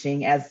I'm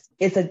launching as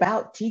it's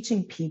about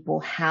teaching people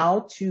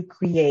how to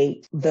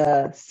create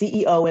the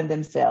CEO in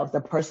themselves,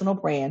 the personal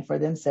brand for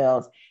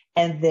themselves,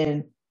 and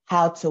then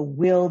how to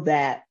wield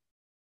that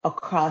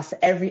across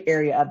every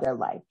area of their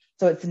life.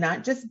 So it's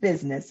not just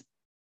business,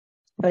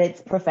 but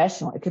it's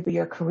professional. It could be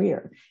your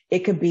career. It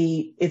could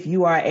be if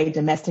you are a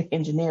domestic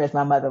engineer, as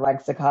my mother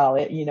likes to call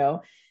it,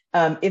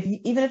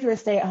 even if you're a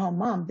stay-at-home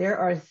mom, there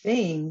are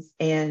things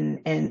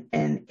and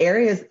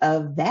areas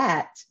of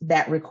that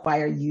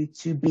require you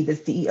to be the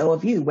CEO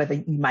of you, whether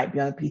you might be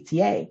on a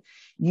PTA,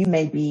 you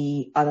may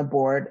be on a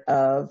board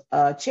of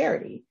a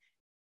charity.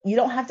 You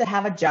don't have to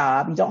have a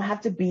job. You don't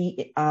have to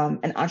be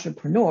an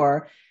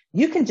entrepreneur.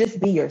 You can just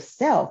be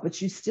yourself,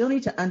 but you still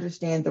need to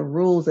understand the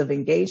rules of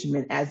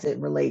engagement as it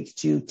relates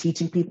to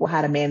teaching people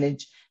how to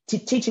manage,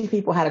 teaching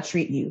people how to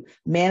treat you,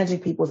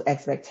 managing people's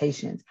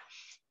expectations.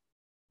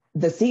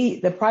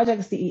 The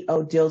project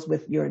CEO deals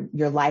with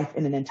your life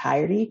in an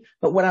entirety.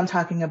 But what I'm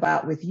talking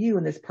about with you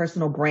and this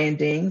personal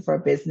branding for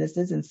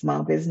businesses and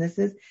small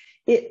businesses,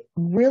 it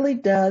really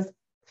does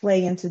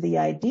play into the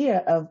idea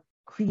of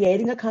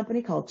creating a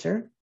company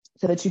culture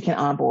so that you can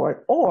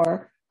onboard,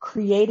 or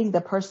creating the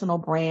personal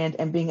brand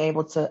and being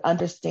able to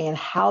understand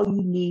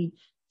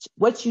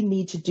what you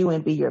need to do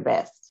and be your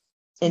best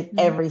in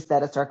every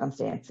set of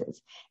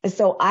circumstances. And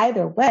so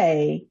either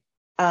way,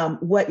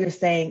 what you're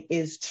saying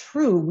is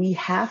true. We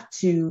have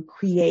to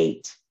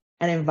create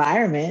an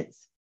environment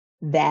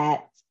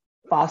that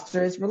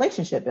fosters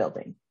relationship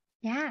building.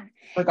 Yeah.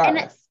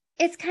 Regardless. And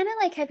it's kind of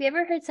like, have you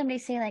ever heard somebody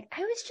say like,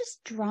 I was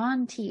just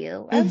drawn to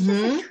you. I was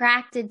just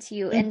attracted to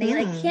you. And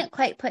they like can't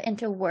quite put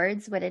into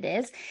words what it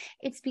is.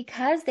 It's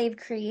because they've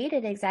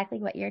created exactly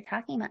what you're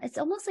talking about. It's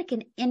almost like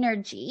an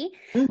energy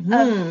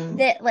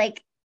that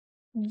like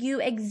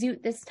you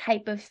exude this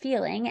type of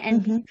feeling.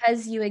 And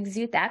because you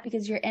exude that,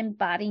 because you're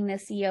embodying the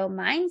CEO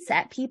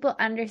mindset, people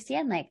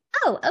understand like,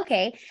 oh,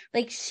 okay,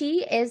 like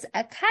she is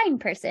a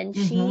kind person.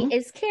 She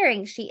is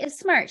caring. She is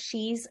smart.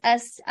 She's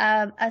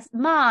a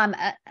mom,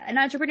 an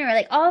entrepreneur,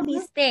 like all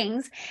these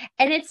things.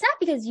 And it's not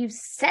because you've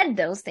said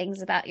those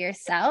things about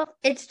yourself.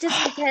 It's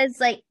just because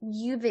like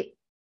you've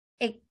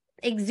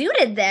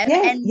exuded them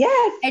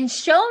and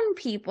shown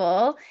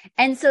people.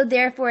 And so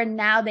therefore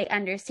now they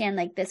understand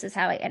like, this is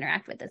how I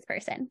interact with this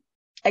person.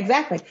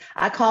 Exactly.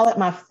 I call it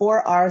my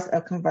 4 R's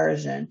of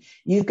conversion.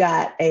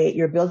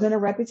 You're building a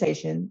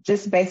reputation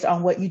just based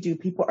on what you do.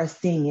 People are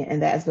seeing it,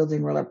 and that is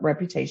building a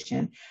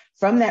reputation.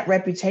 From that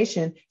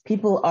reputation,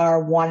 people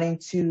are wanting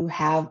to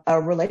have a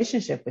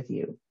relationship with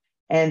you,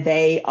 and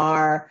they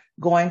are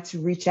going to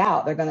reach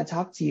out. They're going to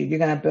talk to you. You're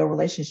going to build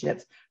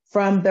relationships.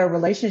 From the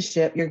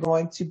relationship, you're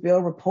going to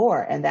build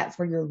rapport, and that's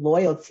where your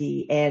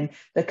loyalty and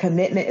the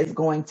commitment is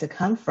going to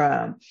come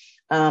from.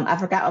 I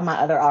forgot what my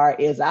other R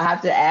is. I'll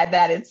have to add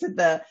that into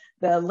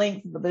the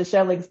links, the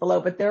show links below.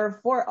 But there are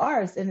 4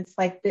 R's, and it's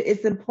like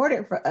it's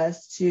important for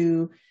us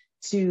to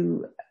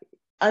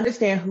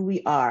understand who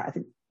we are. I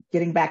think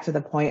getting back to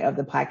the point of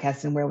the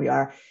podcast and where we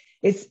are,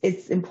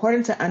 it's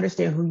important to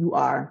understand who you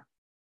are,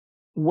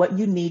 what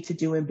you need to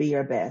do and be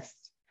your best,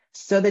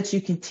 so that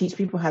you can teach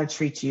people how to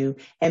treat you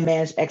and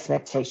manage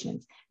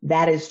expectations.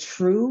 That is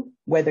true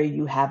whether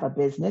you have a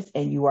business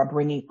and you are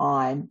bringing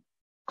on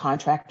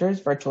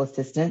contractors, virtual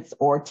assistants,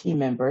 or team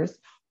members,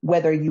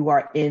 whether you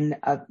are in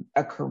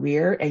a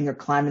career and you're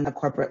climbing the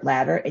corporate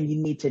ladder and you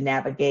need to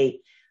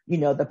navigate,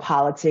 the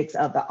politics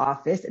of the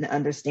office and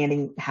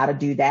understanding how to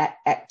do that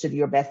to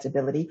your best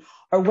ability,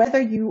 or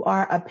whether you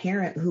are a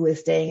parent who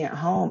is staying at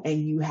home and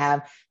you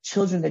have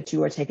children that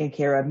you are taking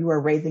care of, you are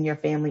raising your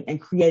family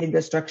and creating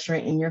the structure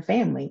in your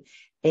family,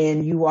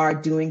 and you are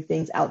doing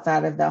things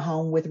outside of the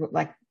home with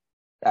like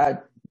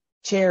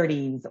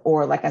charities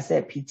or, like I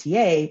said,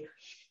 PTA.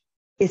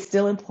 It's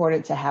still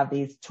important to have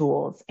these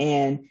tools.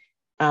 And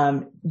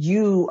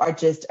you are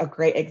just a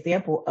great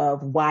example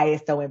of why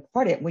it's so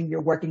important when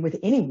you're working with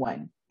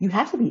anyone. You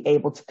have to be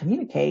able to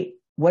communicate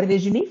what it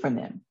is you need from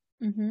them.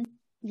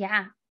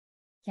 Yeah.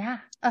 Yeah.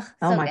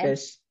 Oh my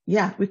gosh.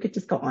 Yeah. We could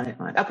just go on and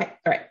on. Okay.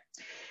 All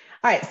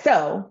right.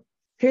 So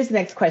here's the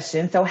next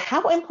question. So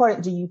how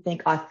important do you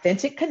think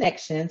authentic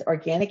connections,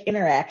 organic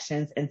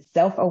interactions, and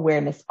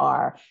self-awareness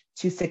are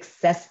to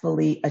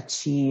successfully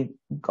achieve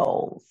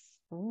goals?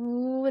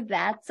 Ooh,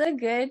 that's a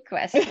good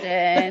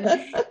question.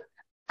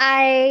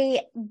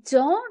 I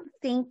don't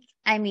think,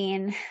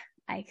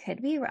 I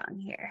could be wrong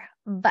here,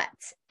 but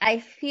I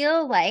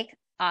feel like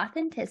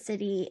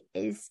authenticity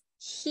is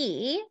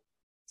key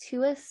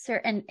to a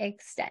certain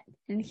extent.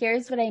 And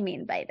here's what I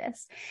mean by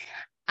this.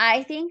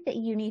 I think that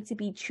you need to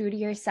be true to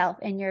yourself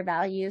and your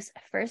values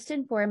first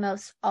and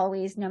foremost,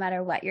 always, no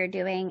matter what you're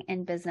doing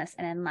in business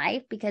and in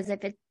life, because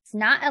if it's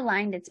not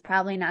aligned, it's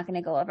probably not going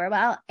to go over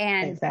well.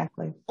 And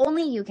exactly,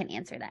 only you can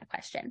answer that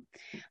question.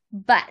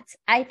 But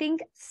I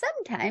think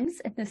sometimes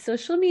in the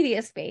social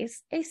media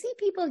space, I see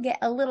people get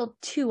a little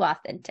too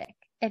authentic,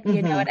 if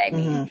you know what I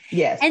mean.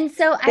 Yes. And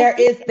so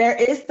there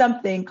is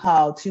something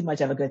called too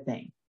much of a good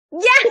thing.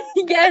 Yeah,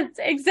 yes,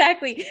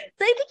 exactly. So I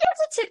think you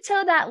have to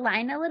tiptoe that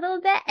line a little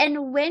bit.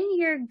 And when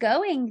you're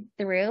going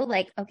through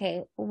like,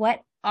 okay,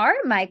 what are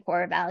my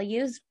core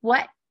values?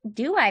 What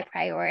do I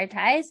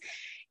prioritize?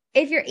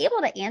 If you're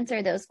able to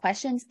answer those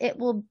questions, it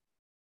will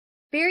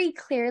very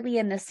clearly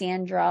in the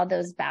sand draw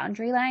those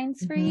boundary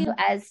lines for you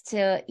as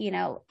to, you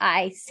know,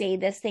 I say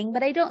this thing,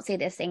 but I don't say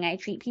this thing. I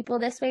treat people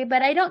this way,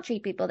 but I don't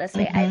treat people this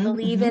way. I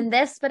believe in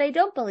this, but I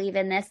don't believe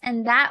in this.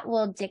 And that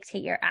will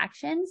dictate your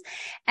actions.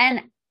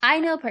 And I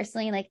know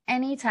personally, like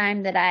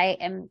anytime that I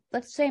am,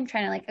 let's say I'm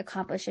trying to like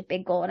accomplish a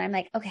big goal and I'm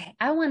like, okay,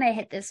 I want to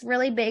hit this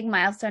really big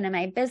milestone in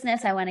my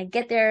business. I want to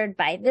get there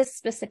by this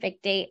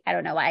specific date. I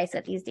don't know why I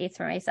set these dates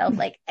for myself.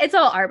 Like it's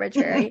all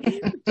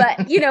arbitrary,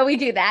 but you know, we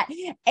do that.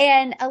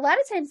 And a lot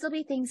of times there'll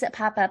be things that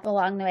pop up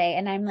along the way.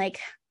 And I'm like,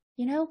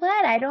 you know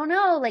what? I don't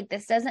know. Like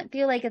this doesn't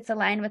feel like it's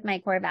aligned with my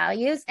core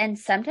values. And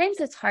sometimes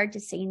it's hard to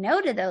say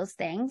no to those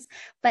things.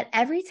 But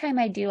every time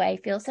I do, I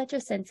feel such a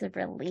sense of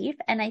relief.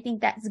 And I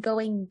think that's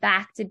going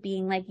back to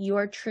being like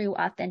your true,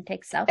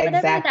 authentic self,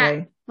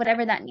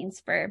 whatever that means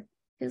for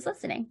who's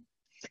listening.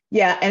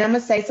 Yeah. And I'm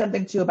going to say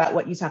something too about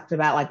what you talked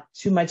about, like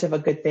too much of a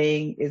good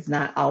thing is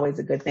not always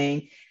a good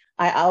thing.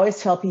 I always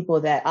tell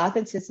people that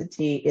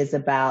authenticity is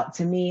about,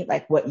 to me,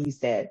 like what you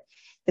said,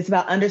 it's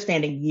about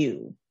understanding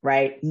you,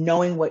 right?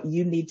 Knowing what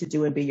you need to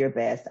do and be your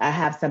best. I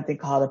have something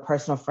called a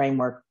personal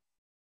framework,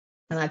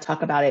 and I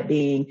talk about it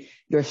being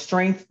your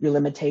strengths, your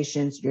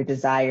limitations, your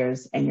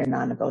desires, and your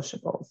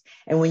non-negotiables.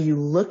 And when you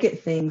look at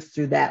things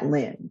through that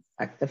lens,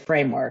 like the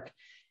framework,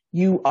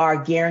 you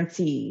are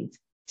guaranteed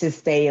to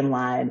stay in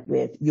line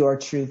with your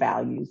true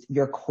values,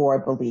 your core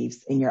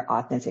beliefs, and your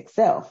authentic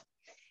self.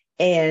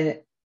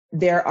 And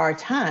there are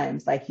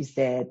times, like you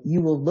said,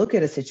 you will look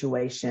at a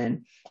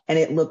situation and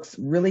it looks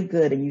really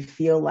good and you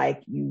feel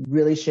like you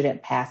really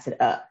shouldn't pass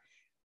it up.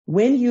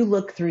 When you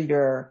look through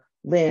your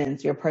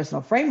lens, your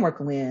personal framework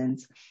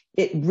lens,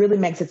 it really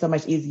makes it so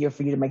much easier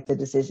for you to make the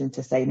decision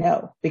to say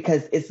no,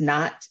 because it's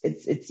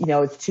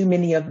too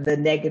many of the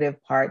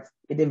negative parts.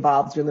 It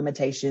involves your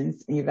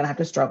limitations and you're going to have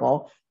to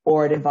struggle,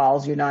 or it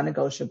involves your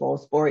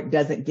non-negotiables, or it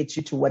doesn't get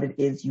you to what it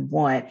is you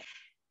want.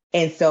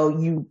 And so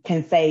you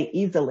can say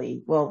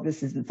easily, well,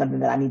 this isn't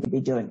something that I need to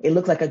be doing. It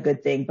looks like a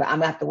good thing, but I'm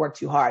gonna have to work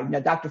too hard. You know,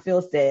 Dr.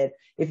 Phil said,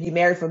 if you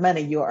marry for money,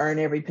 you'll earn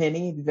every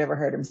penny. If you've ever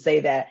heard him say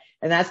that.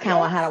 And that's kind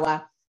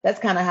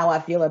of how I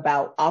feel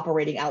about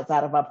operating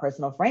outside of my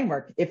personal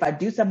framework. If I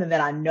do something that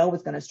I know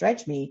is going to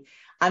stretch me,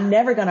 I'm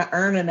never going to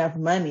earn enough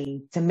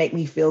money to make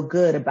me feel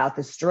good about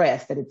the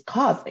stress that it's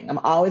causing. I'm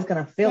always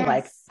going to feel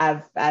like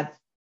I've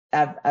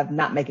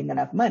not making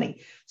enough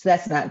money. So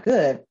that's not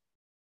good.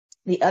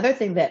 The other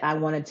thing that I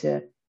wanted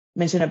to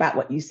mention about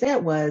what you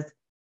said was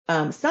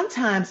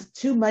sometimes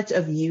too much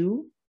of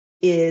you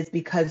is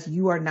because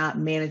you are not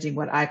managing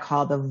what I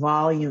call the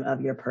volume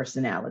of your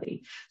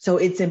personality. So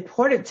it's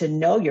important to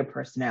know your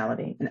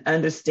personality and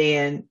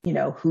understand, you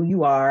know, who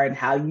you are and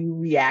how you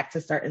react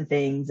to certain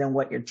things and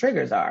what your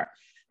triggers are.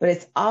 But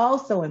it's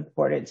also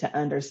important to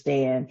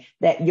understand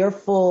that your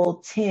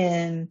full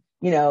 10,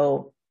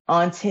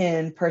 on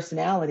 10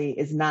 personality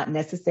is not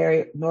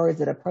necessary, nor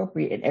is it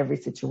appropriate in every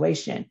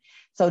situation.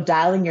 So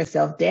dialing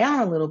yourself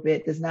down a little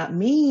bit does not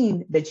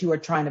mean that you are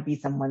trying to be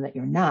someone that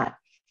you're not.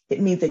 It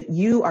means that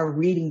you are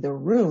reading the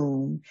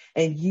room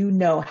and you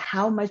know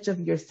how much of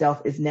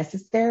yourself is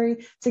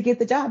necessary to get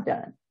the job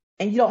done.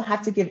 And you don't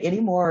have to give any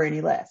more or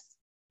any less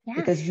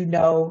because you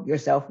know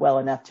yourself well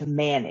enough to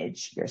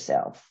manage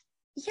yourself.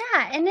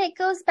 Yeah. And it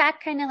goes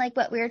back kind of like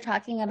what we were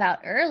talking about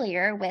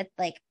earlier with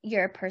like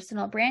your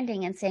personal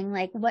branding and saying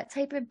like, what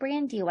type of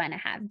brand do you want to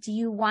have? Do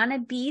you want to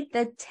be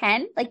the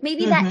 10? Like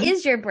maybe that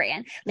is your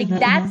brand. Like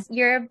that's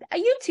a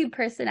YouTube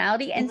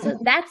personality. And so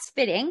that's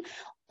fitting.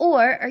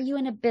 Or are you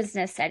in a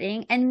business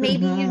setting and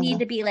maybe you need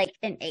to be like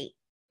an 8?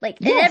 Like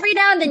and every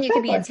now and then you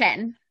could be a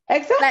 10.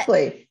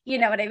 Exactly. But you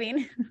know what I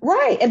mean?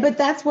 Right. But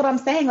that's what I'm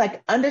saying,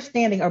 like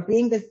understanding or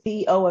being the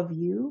CEO of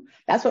you.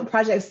 That's what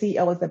Project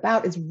CEO is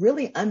about, is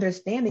really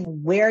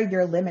understanding where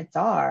your limits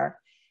are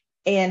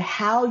and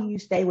how you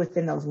stay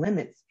within those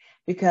limits,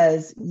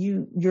 because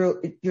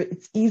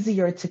it's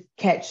easier to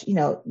catch,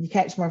 you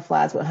catch more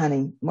flies with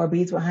honey, more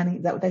bees with honey.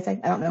 Is that what they say?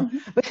 I don't know.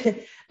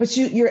 But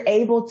you're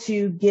able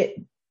to get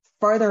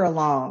further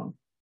along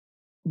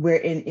where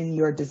in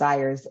your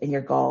desires and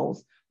your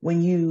goals.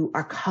 When you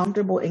are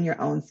comfortable in your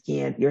own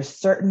skin, you're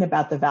certain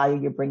about the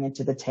value you're bringing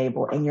to the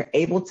table, and you're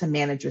able to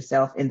manage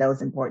yourself in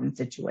those important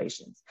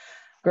situations.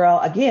 Girl,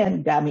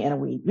 again, got me in a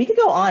weed. We could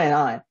go on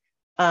and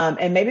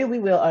And maybe we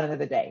will on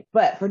another day.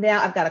 But for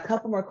now, I've got a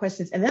couple more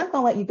questions and then I'm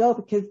going to let you go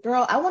because,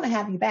 girl, I want to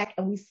have you back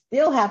and we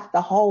still have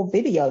the whole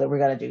video that we're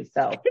going to do.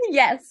 So,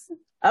 yes.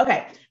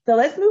 Okay. So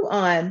let's move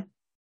on.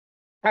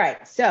 All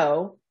right.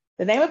 So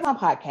the name of my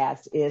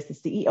podcast is the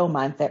CEO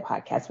Mindset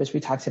Podcast, which we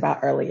talked about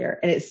earlier,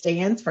 and it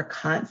stands for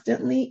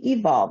constantly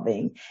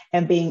evolving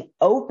and being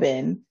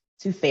open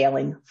to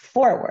failing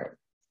forward.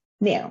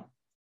 Now,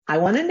 I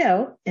want to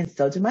know, and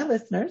so do my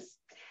listeners,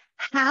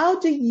 how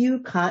do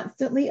you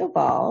constantly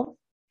evolve?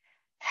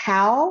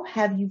 How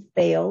have you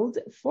failed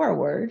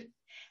forward?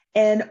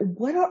 And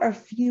what are a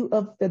few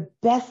of the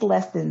best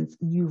lessons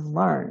you've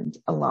learned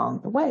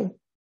along the way?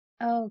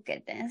 Oh,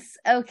 goodness.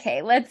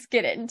 Okay, let's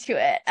get into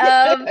it.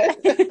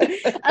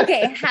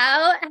 Okay,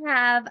 how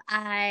have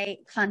I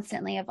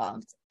constantly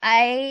evolved?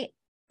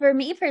 For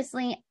me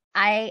personally,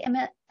 I am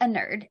a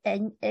nerd,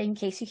 in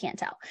case you can't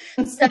tell.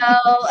 So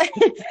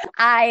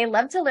I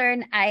love to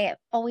learn. I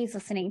always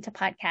listening to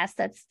podcasts.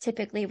 That's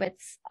typically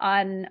what's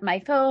on my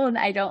phone.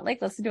 I don't like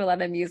listen to a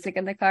lot of music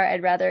in the car.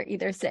 I'd rather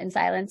either sit in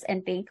silence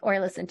and think or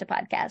listen to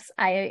podcasts.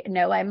 I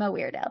know I'm a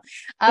weirdo.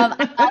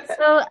 I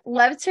also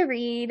love to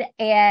read,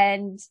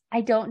 and I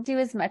don't do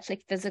as much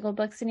like physical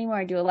books anymore.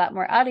 I do a lot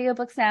more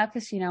audiobooks now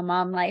because,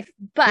 mom life.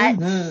 But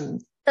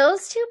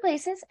those two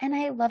places, and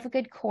I love a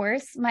good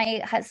course.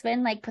 My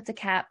husband puts a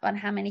cap on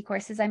how many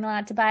courses I'm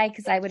allowed to buy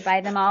because I would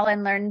buy them all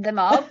and learn them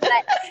all.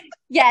 But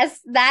yes,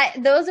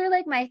 those are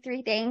my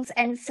three things.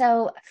 And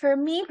so for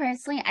me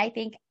personally, I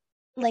think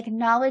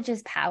knowledge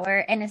is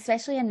power. And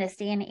especially in this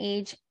day and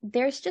age,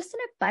 there's just an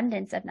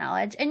abundance of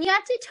knowledge. And you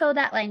have to toe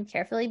that line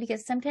carefully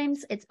because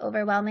sometimes it's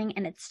overwhelming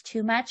and it's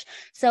too much.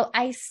 So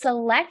I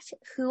select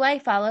who I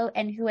follow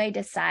and who I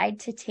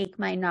decide to take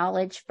my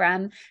knowledge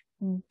from.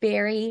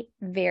 Very,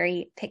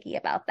 very picky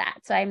about that.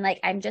 So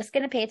I'm just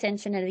going to pay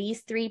attention to these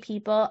three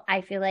people.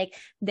 I feel like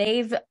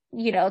they've,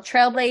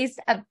 trailblazed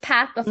a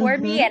path before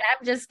me, and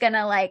I'm just going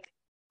to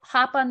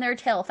hop on their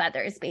tail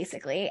feathers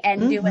basically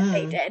and do what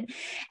they did.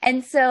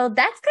 And so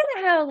that's kind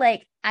of how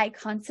I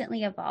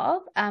constantly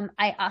evolve.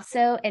 I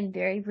also am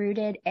very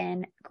rooted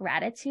in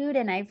gratitude,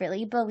 and I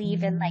really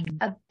believe in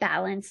a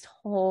balanced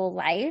whole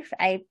life.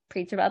 I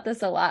preach about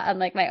this a lot on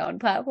my own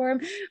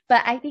platform,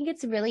 but I think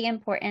it's really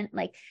important,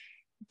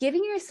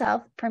 giving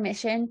yourself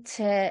permission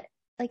to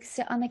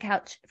sit on the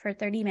couch for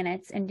 30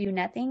 minutes and do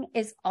nothing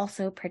is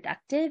also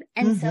productive.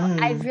 And so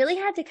I really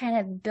had to kind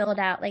of build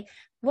out,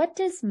 what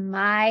does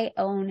my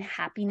own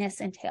happiness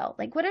entail?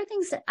 What are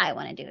things that I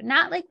want to do?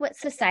 Not what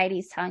society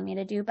is telling me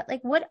to do, but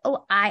what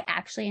I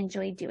actually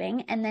enjoy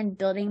doing, and then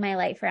building my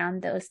life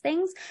around those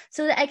things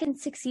so that I can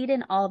succeed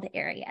in all the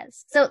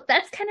areas. So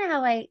that's kind of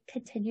how I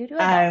continue to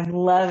evolve. I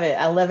love it.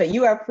 I love it.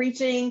 You are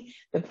preaching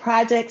the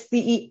Project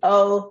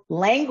CEO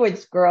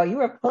language, girl. You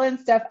are pulling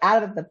stuff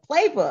out of the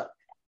playbook.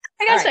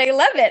 Oh my gosh, right. I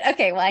love it.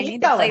 Okay, well, I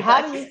need to play.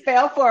 How do you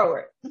fail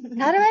forward?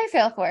 How do I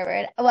fail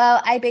forward? Well,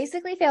 I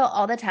basically fail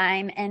all the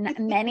time in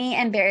many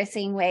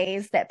embarrassing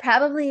ways that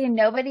probably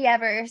nobody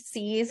ever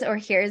sees or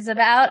hears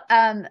about.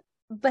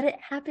 But it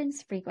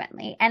happens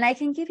frequently. And I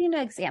can give you an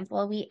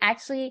example. We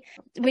actually,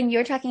 when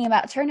you're talking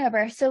about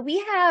turnover, so we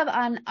have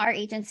on our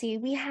agency,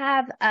 we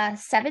have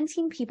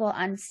 17 people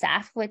on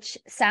staff, which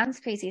sounds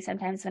crazy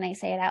sometimes when I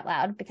say it out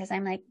loud, because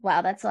I'm like,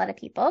 wow, that's a lot of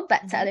people.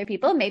 But to other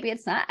people, maybe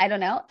it's not. I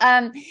don't know.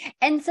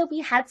 And so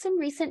we had some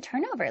recent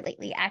turnover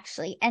lately,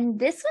 actually. And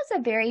this was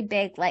a very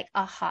big,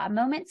 aha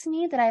moment to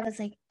me that I was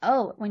like,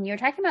 oh, when you're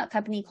talking about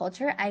company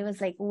culture, I was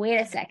like, wait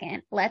a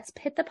second, let's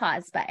hit the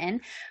pause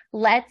button.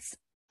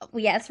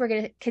 Yes, we're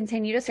going to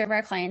continue to serve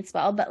our clients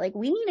well, but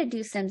we need to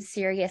do some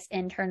serious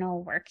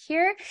internal work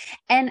here.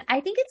 And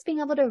I think it's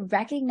being able to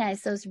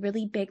recognize those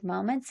really big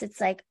moments.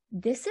 It's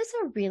this is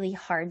a really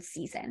hard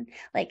season.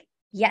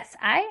 Yes,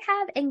 I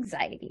have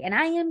anxiety and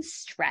I am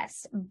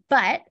stressed,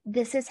 but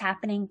this is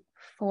happening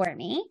for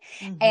me.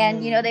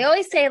 And, they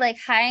always say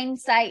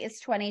hindsight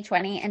is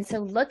 20/20. And so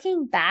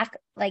looking back,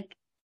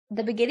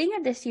 the beginning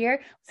of this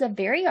year was a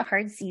very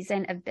hard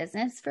season of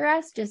business for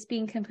us, just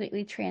being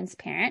completely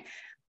transparent.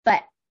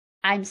 But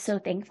I'm so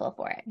thankful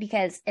for it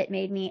because it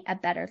made me a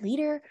better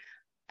leader,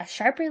 a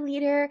sharper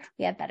leader.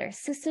 We have better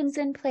systems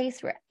in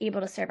place. We're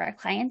able to serve our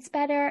clients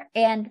better.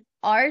 And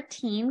our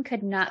team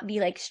could not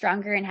be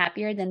stronger and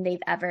happier than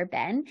they've ever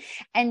been.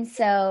 And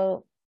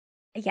so,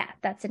 yeah,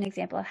 that's an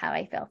example of how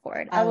I fail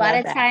forward. A lot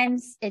of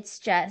times it's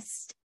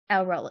just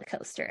a roller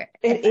coaster.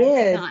 It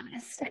is.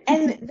 Honest.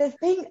 And the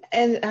thing,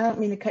 and I don't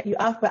mean to cut you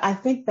off, but I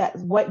think that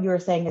what you're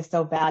saying is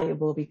so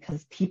valuable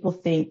because people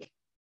think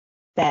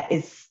that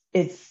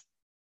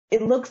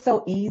it looks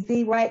so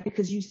easy, right?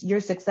 Because you're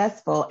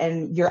successful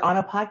and you're on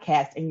a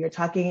podcast and you're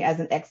talking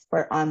as an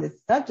expert on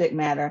this subject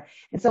matter.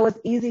 And so it's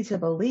easy to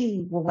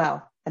believe, well,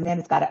 wow,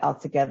 Amanda's got it all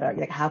together.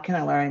 How can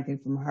I learn anything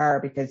from her?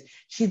 Because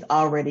she's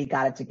already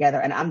got it together.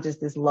 And I'm just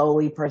this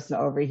lowly person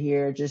over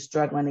here, just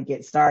struggling to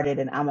get started.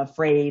 And I'm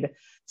afraid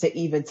to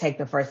even take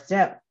the first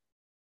step.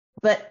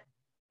 But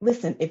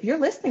listen, if you're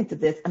listening to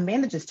this,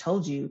 Amanda just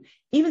told you,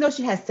 even though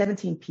she has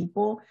 17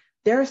 people,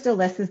 there are still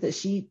lessons that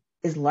she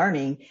is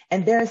learning,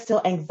 and there is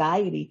still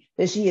anxiety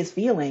that she is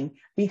feeling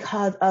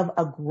because of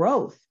a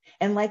growth.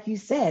 And like you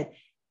said,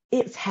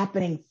 it's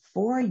happening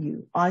for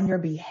you on your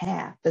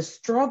behalf. The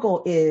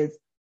struggle is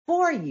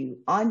for you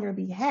on your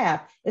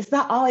behalf. It's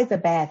not always a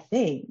bad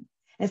thing.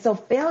 And so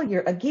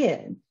failure,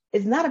 again,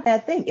 is not a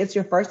bad thing. It's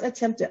your first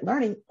attempt at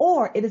learning,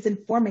 or it is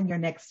informing your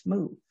next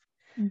move.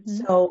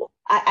 Mm-hmm. So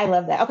I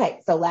love that. Okay.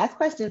 So last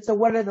question. So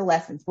what are the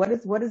lessons? What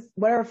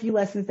are a few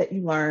lessons that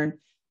you learned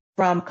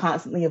from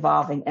constantly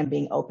evolving and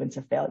being open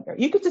to failure?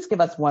 You could just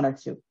give us one or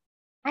two.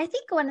 I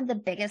think one of the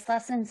biggest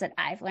lessons that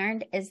I've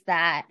learned is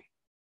that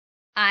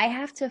I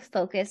have to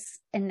focus,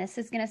 and this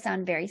is going to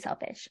sound very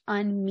selfish,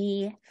 on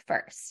me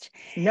first.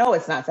 No,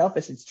 it's not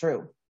selfish. It's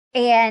true.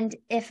 And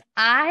if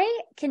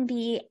I can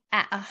be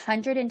at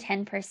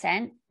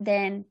 110%,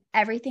 then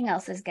everything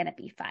else is going to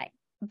be fine.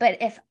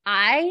 But if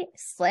I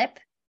slip,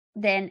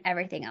 then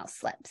everything else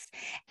slips.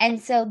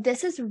 And so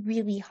this is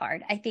really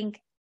hard. I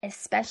think,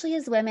 especially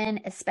as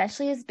women,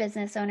 especially as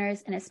business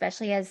owners, and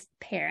especially as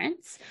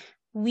parents,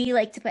 we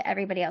like to put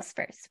everybody else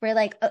first. We're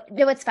like, oh,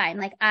 no, it's fine.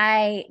 Like,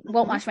 I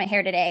won't wash my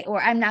hair today,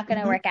 or I'm not going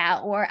to work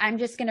out, or I'm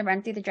just going to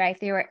run through the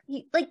drive-thru, or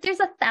like, there's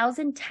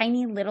 1,000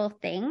 tiny little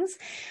things.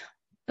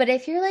 But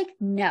if you're like,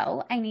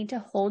 no, I need to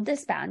hold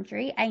this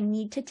boundary, I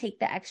need to take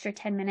the extra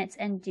 10 minutes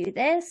and do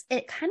this,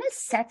 it kind of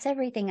sets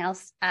everything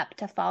else up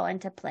to fall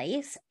into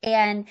place.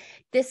 And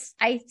this,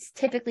 I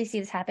typically see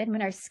this happen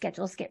when our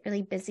schedules get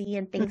really busy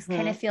and things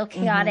kind of feel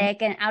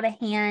chaotic and out of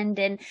hand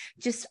and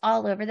just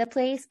all over the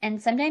place.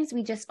 And sometimes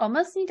we just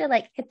almost need to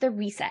like hit the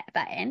reset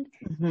button,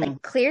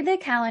 like clear the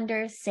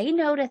calendar, say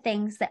no to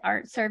things that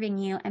aren't serving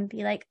you, and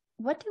be like,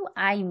 what do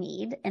I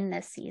need in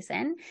this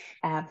season?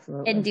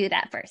 Absolutely. And do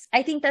that first.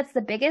 I think that's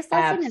the biggest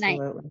lesson.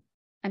 Absolutely. And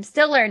I'm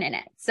still learning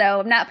it.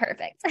 So I'm not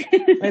perfect.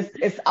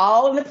 It's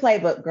all in the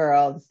playbook,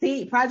 girl.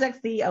 See,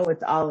 Project CEO,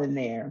 it's all in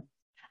there.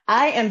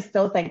 I am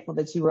so thankful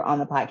that you were on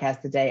the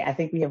podcast today. I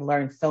think we have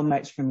learned so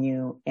much from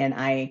you, and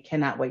I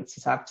cannot wait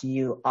to talk to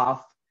you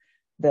off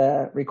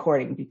the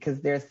recording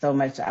because there's so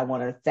much I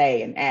want to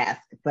say and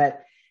ask.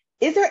 But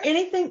is there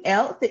anything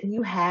else that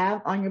you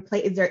have on your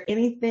plate? Is there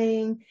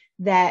anything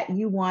that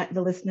you want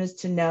the listeners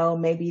to know?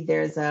 Maybe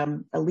there's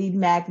a lead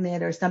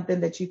magnet or something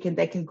that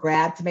they can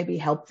grab to maybe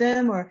help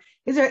them, or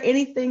is there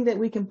anything that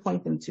we can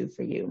point them to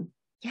for you?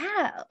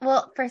 Yeah.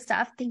 Well, first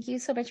off, thank you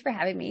so much for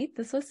having me.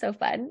 This was so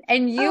fun.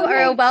 And you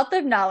are a wealth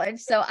of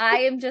knowledge. So I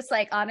am just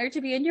like honored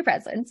to be in your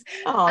presence.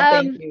 Oh,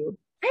 thank you.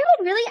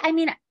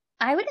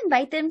 I would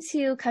invite them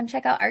to come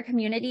check out our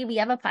community. We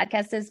have a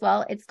podcast as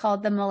well. It's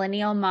called the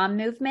Millennial Mom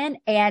Movement,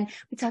 and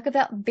we talk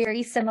about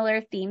very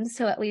similar themes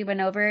to what we went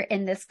over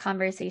in this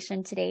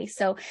conversation today.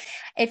 So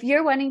if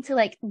you're wanting to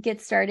like get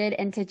started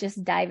and to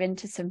just dive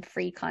into some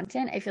free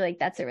content, I feel like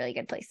that's a really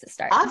good place to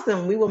start.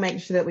 Awesome. We will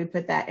make sure that we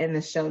put that in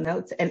the show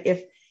notes. And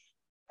if,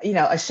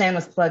 a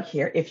shameless plug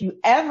here, if you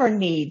ever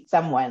need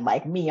someone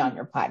like me on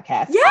your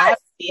podcast, yes, I would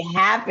be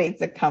happy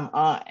to come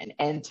on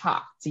and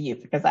talk to you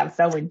because I've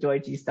so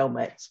enjoyed you so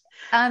much.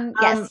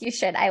 Yes, you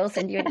should. I will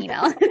send you an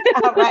email.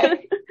 All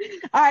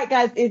right,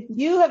 guys. If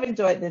you have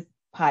enjoyed this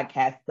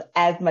podcast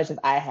as much as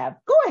I have,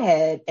 go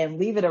ahead and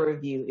leave it a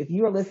review. If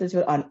you are listening to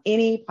it on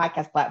any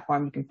podcast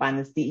platform, you can find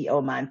the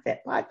CEO Mindset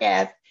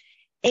Podcast,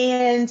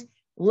 and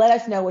let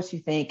us know what you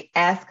think.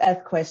 Ask us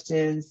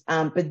questions,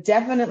 but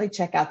definitely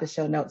check out the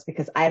show notes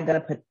because I'm going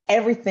to put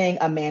everything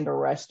Amanda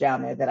Rush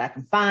down there that I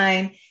can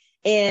find.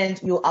 And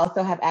you'll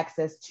also have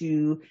access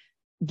to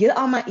get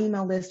on my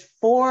email list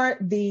for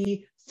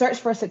the Search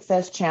for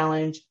Success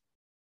Challenge,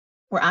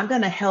 where I'm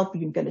going to help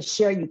you. I'm going to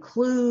share you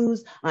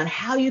clues on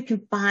how you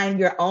can find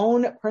your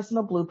own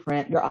personal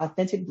blueprint, your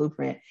authentic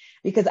blueprint,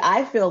 because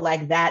I feel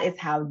like that is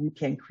how you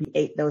can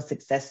create those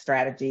success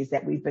strategies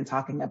that we've been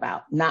talking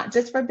about, not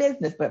just for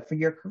business, but for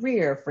your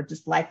career, for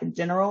just life in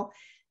general.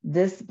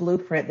 This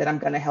blueprint that I'm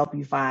going to help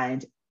you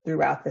find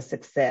throughout the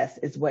success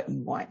is what you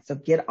want. So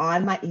get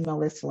on my email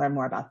list to learn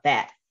more about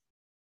that.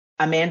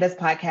 Amanda's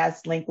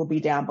podcast link will be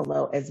down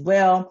below as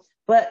well.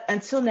 But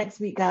until next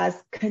week, guys,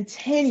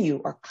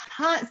 continue or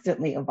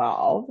constantly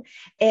evolve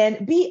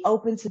and be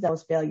open to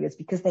those failures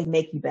because they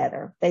make you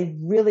better. They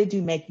really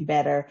do make you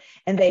better,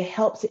 and they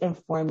help to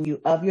inform you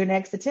of your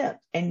next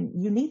attempt. And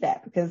you need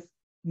that because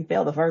you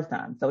failed the first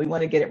time. So we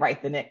want to get it right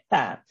the next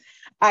time.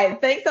 All right.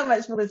 Thanks so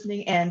much for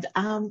listening. And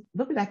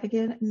we'll be back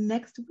again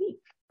next week.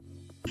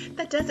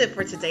 That does it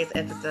for today's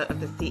episode of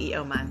the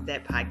CEO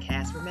Mindset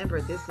Podcast.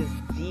 Remember, this is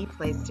the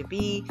place to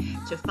be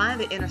to find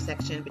the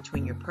intersection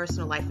between your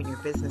personal life and your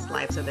business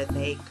life so that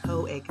they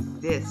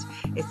coexist.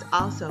 It's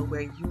also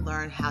where you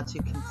learn how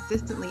to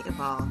consistently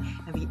evolve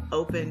and be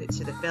open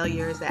to the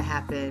failures that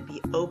happen,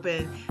 be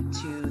open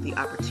to the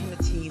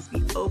opportunities,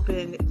 be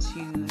open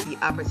to the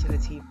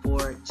opportunity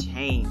for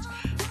change.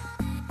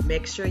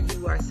 Make sure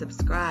you are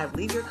subscribed.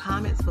 Leave your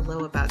comments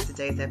below about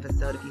today's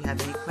episode if you have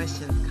any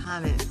questions,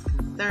 comments,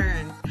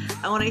 concerns.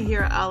 I want to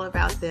hear all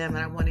about them,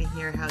 and I want to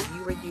hear how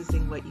you are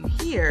using what you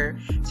hear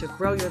to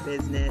grow your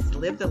business,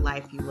 live the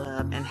life you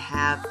love, and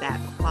have that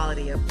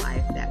quality of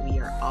life that we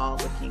are all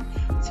looking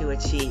to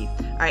achieve.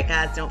 All right,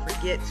 guys, don't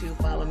forget to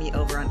follow me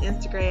over on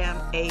Instagram,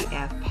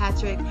 AF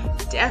Patrick.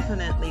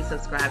 Definitely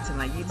subscribe to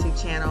my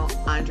YouTube channel,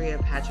 Andrea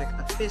Patrick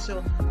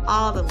Official.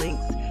 All the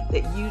links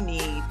that you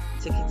need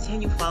to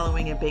continue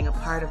following and being a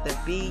part of the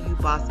Be You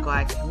Boss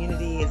Squad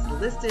community is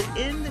listed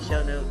in the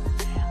show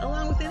notes,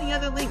 along with any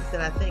other links that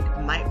I think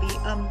might be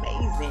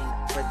amazing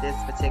for this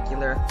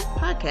particular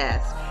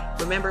podcast.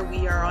 Remember,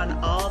 we are on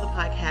all the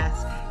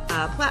podcast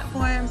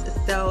platforms,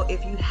 so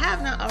if you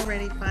have not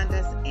already, find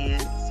us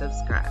and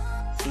subscribe.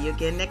 See you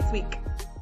again next week.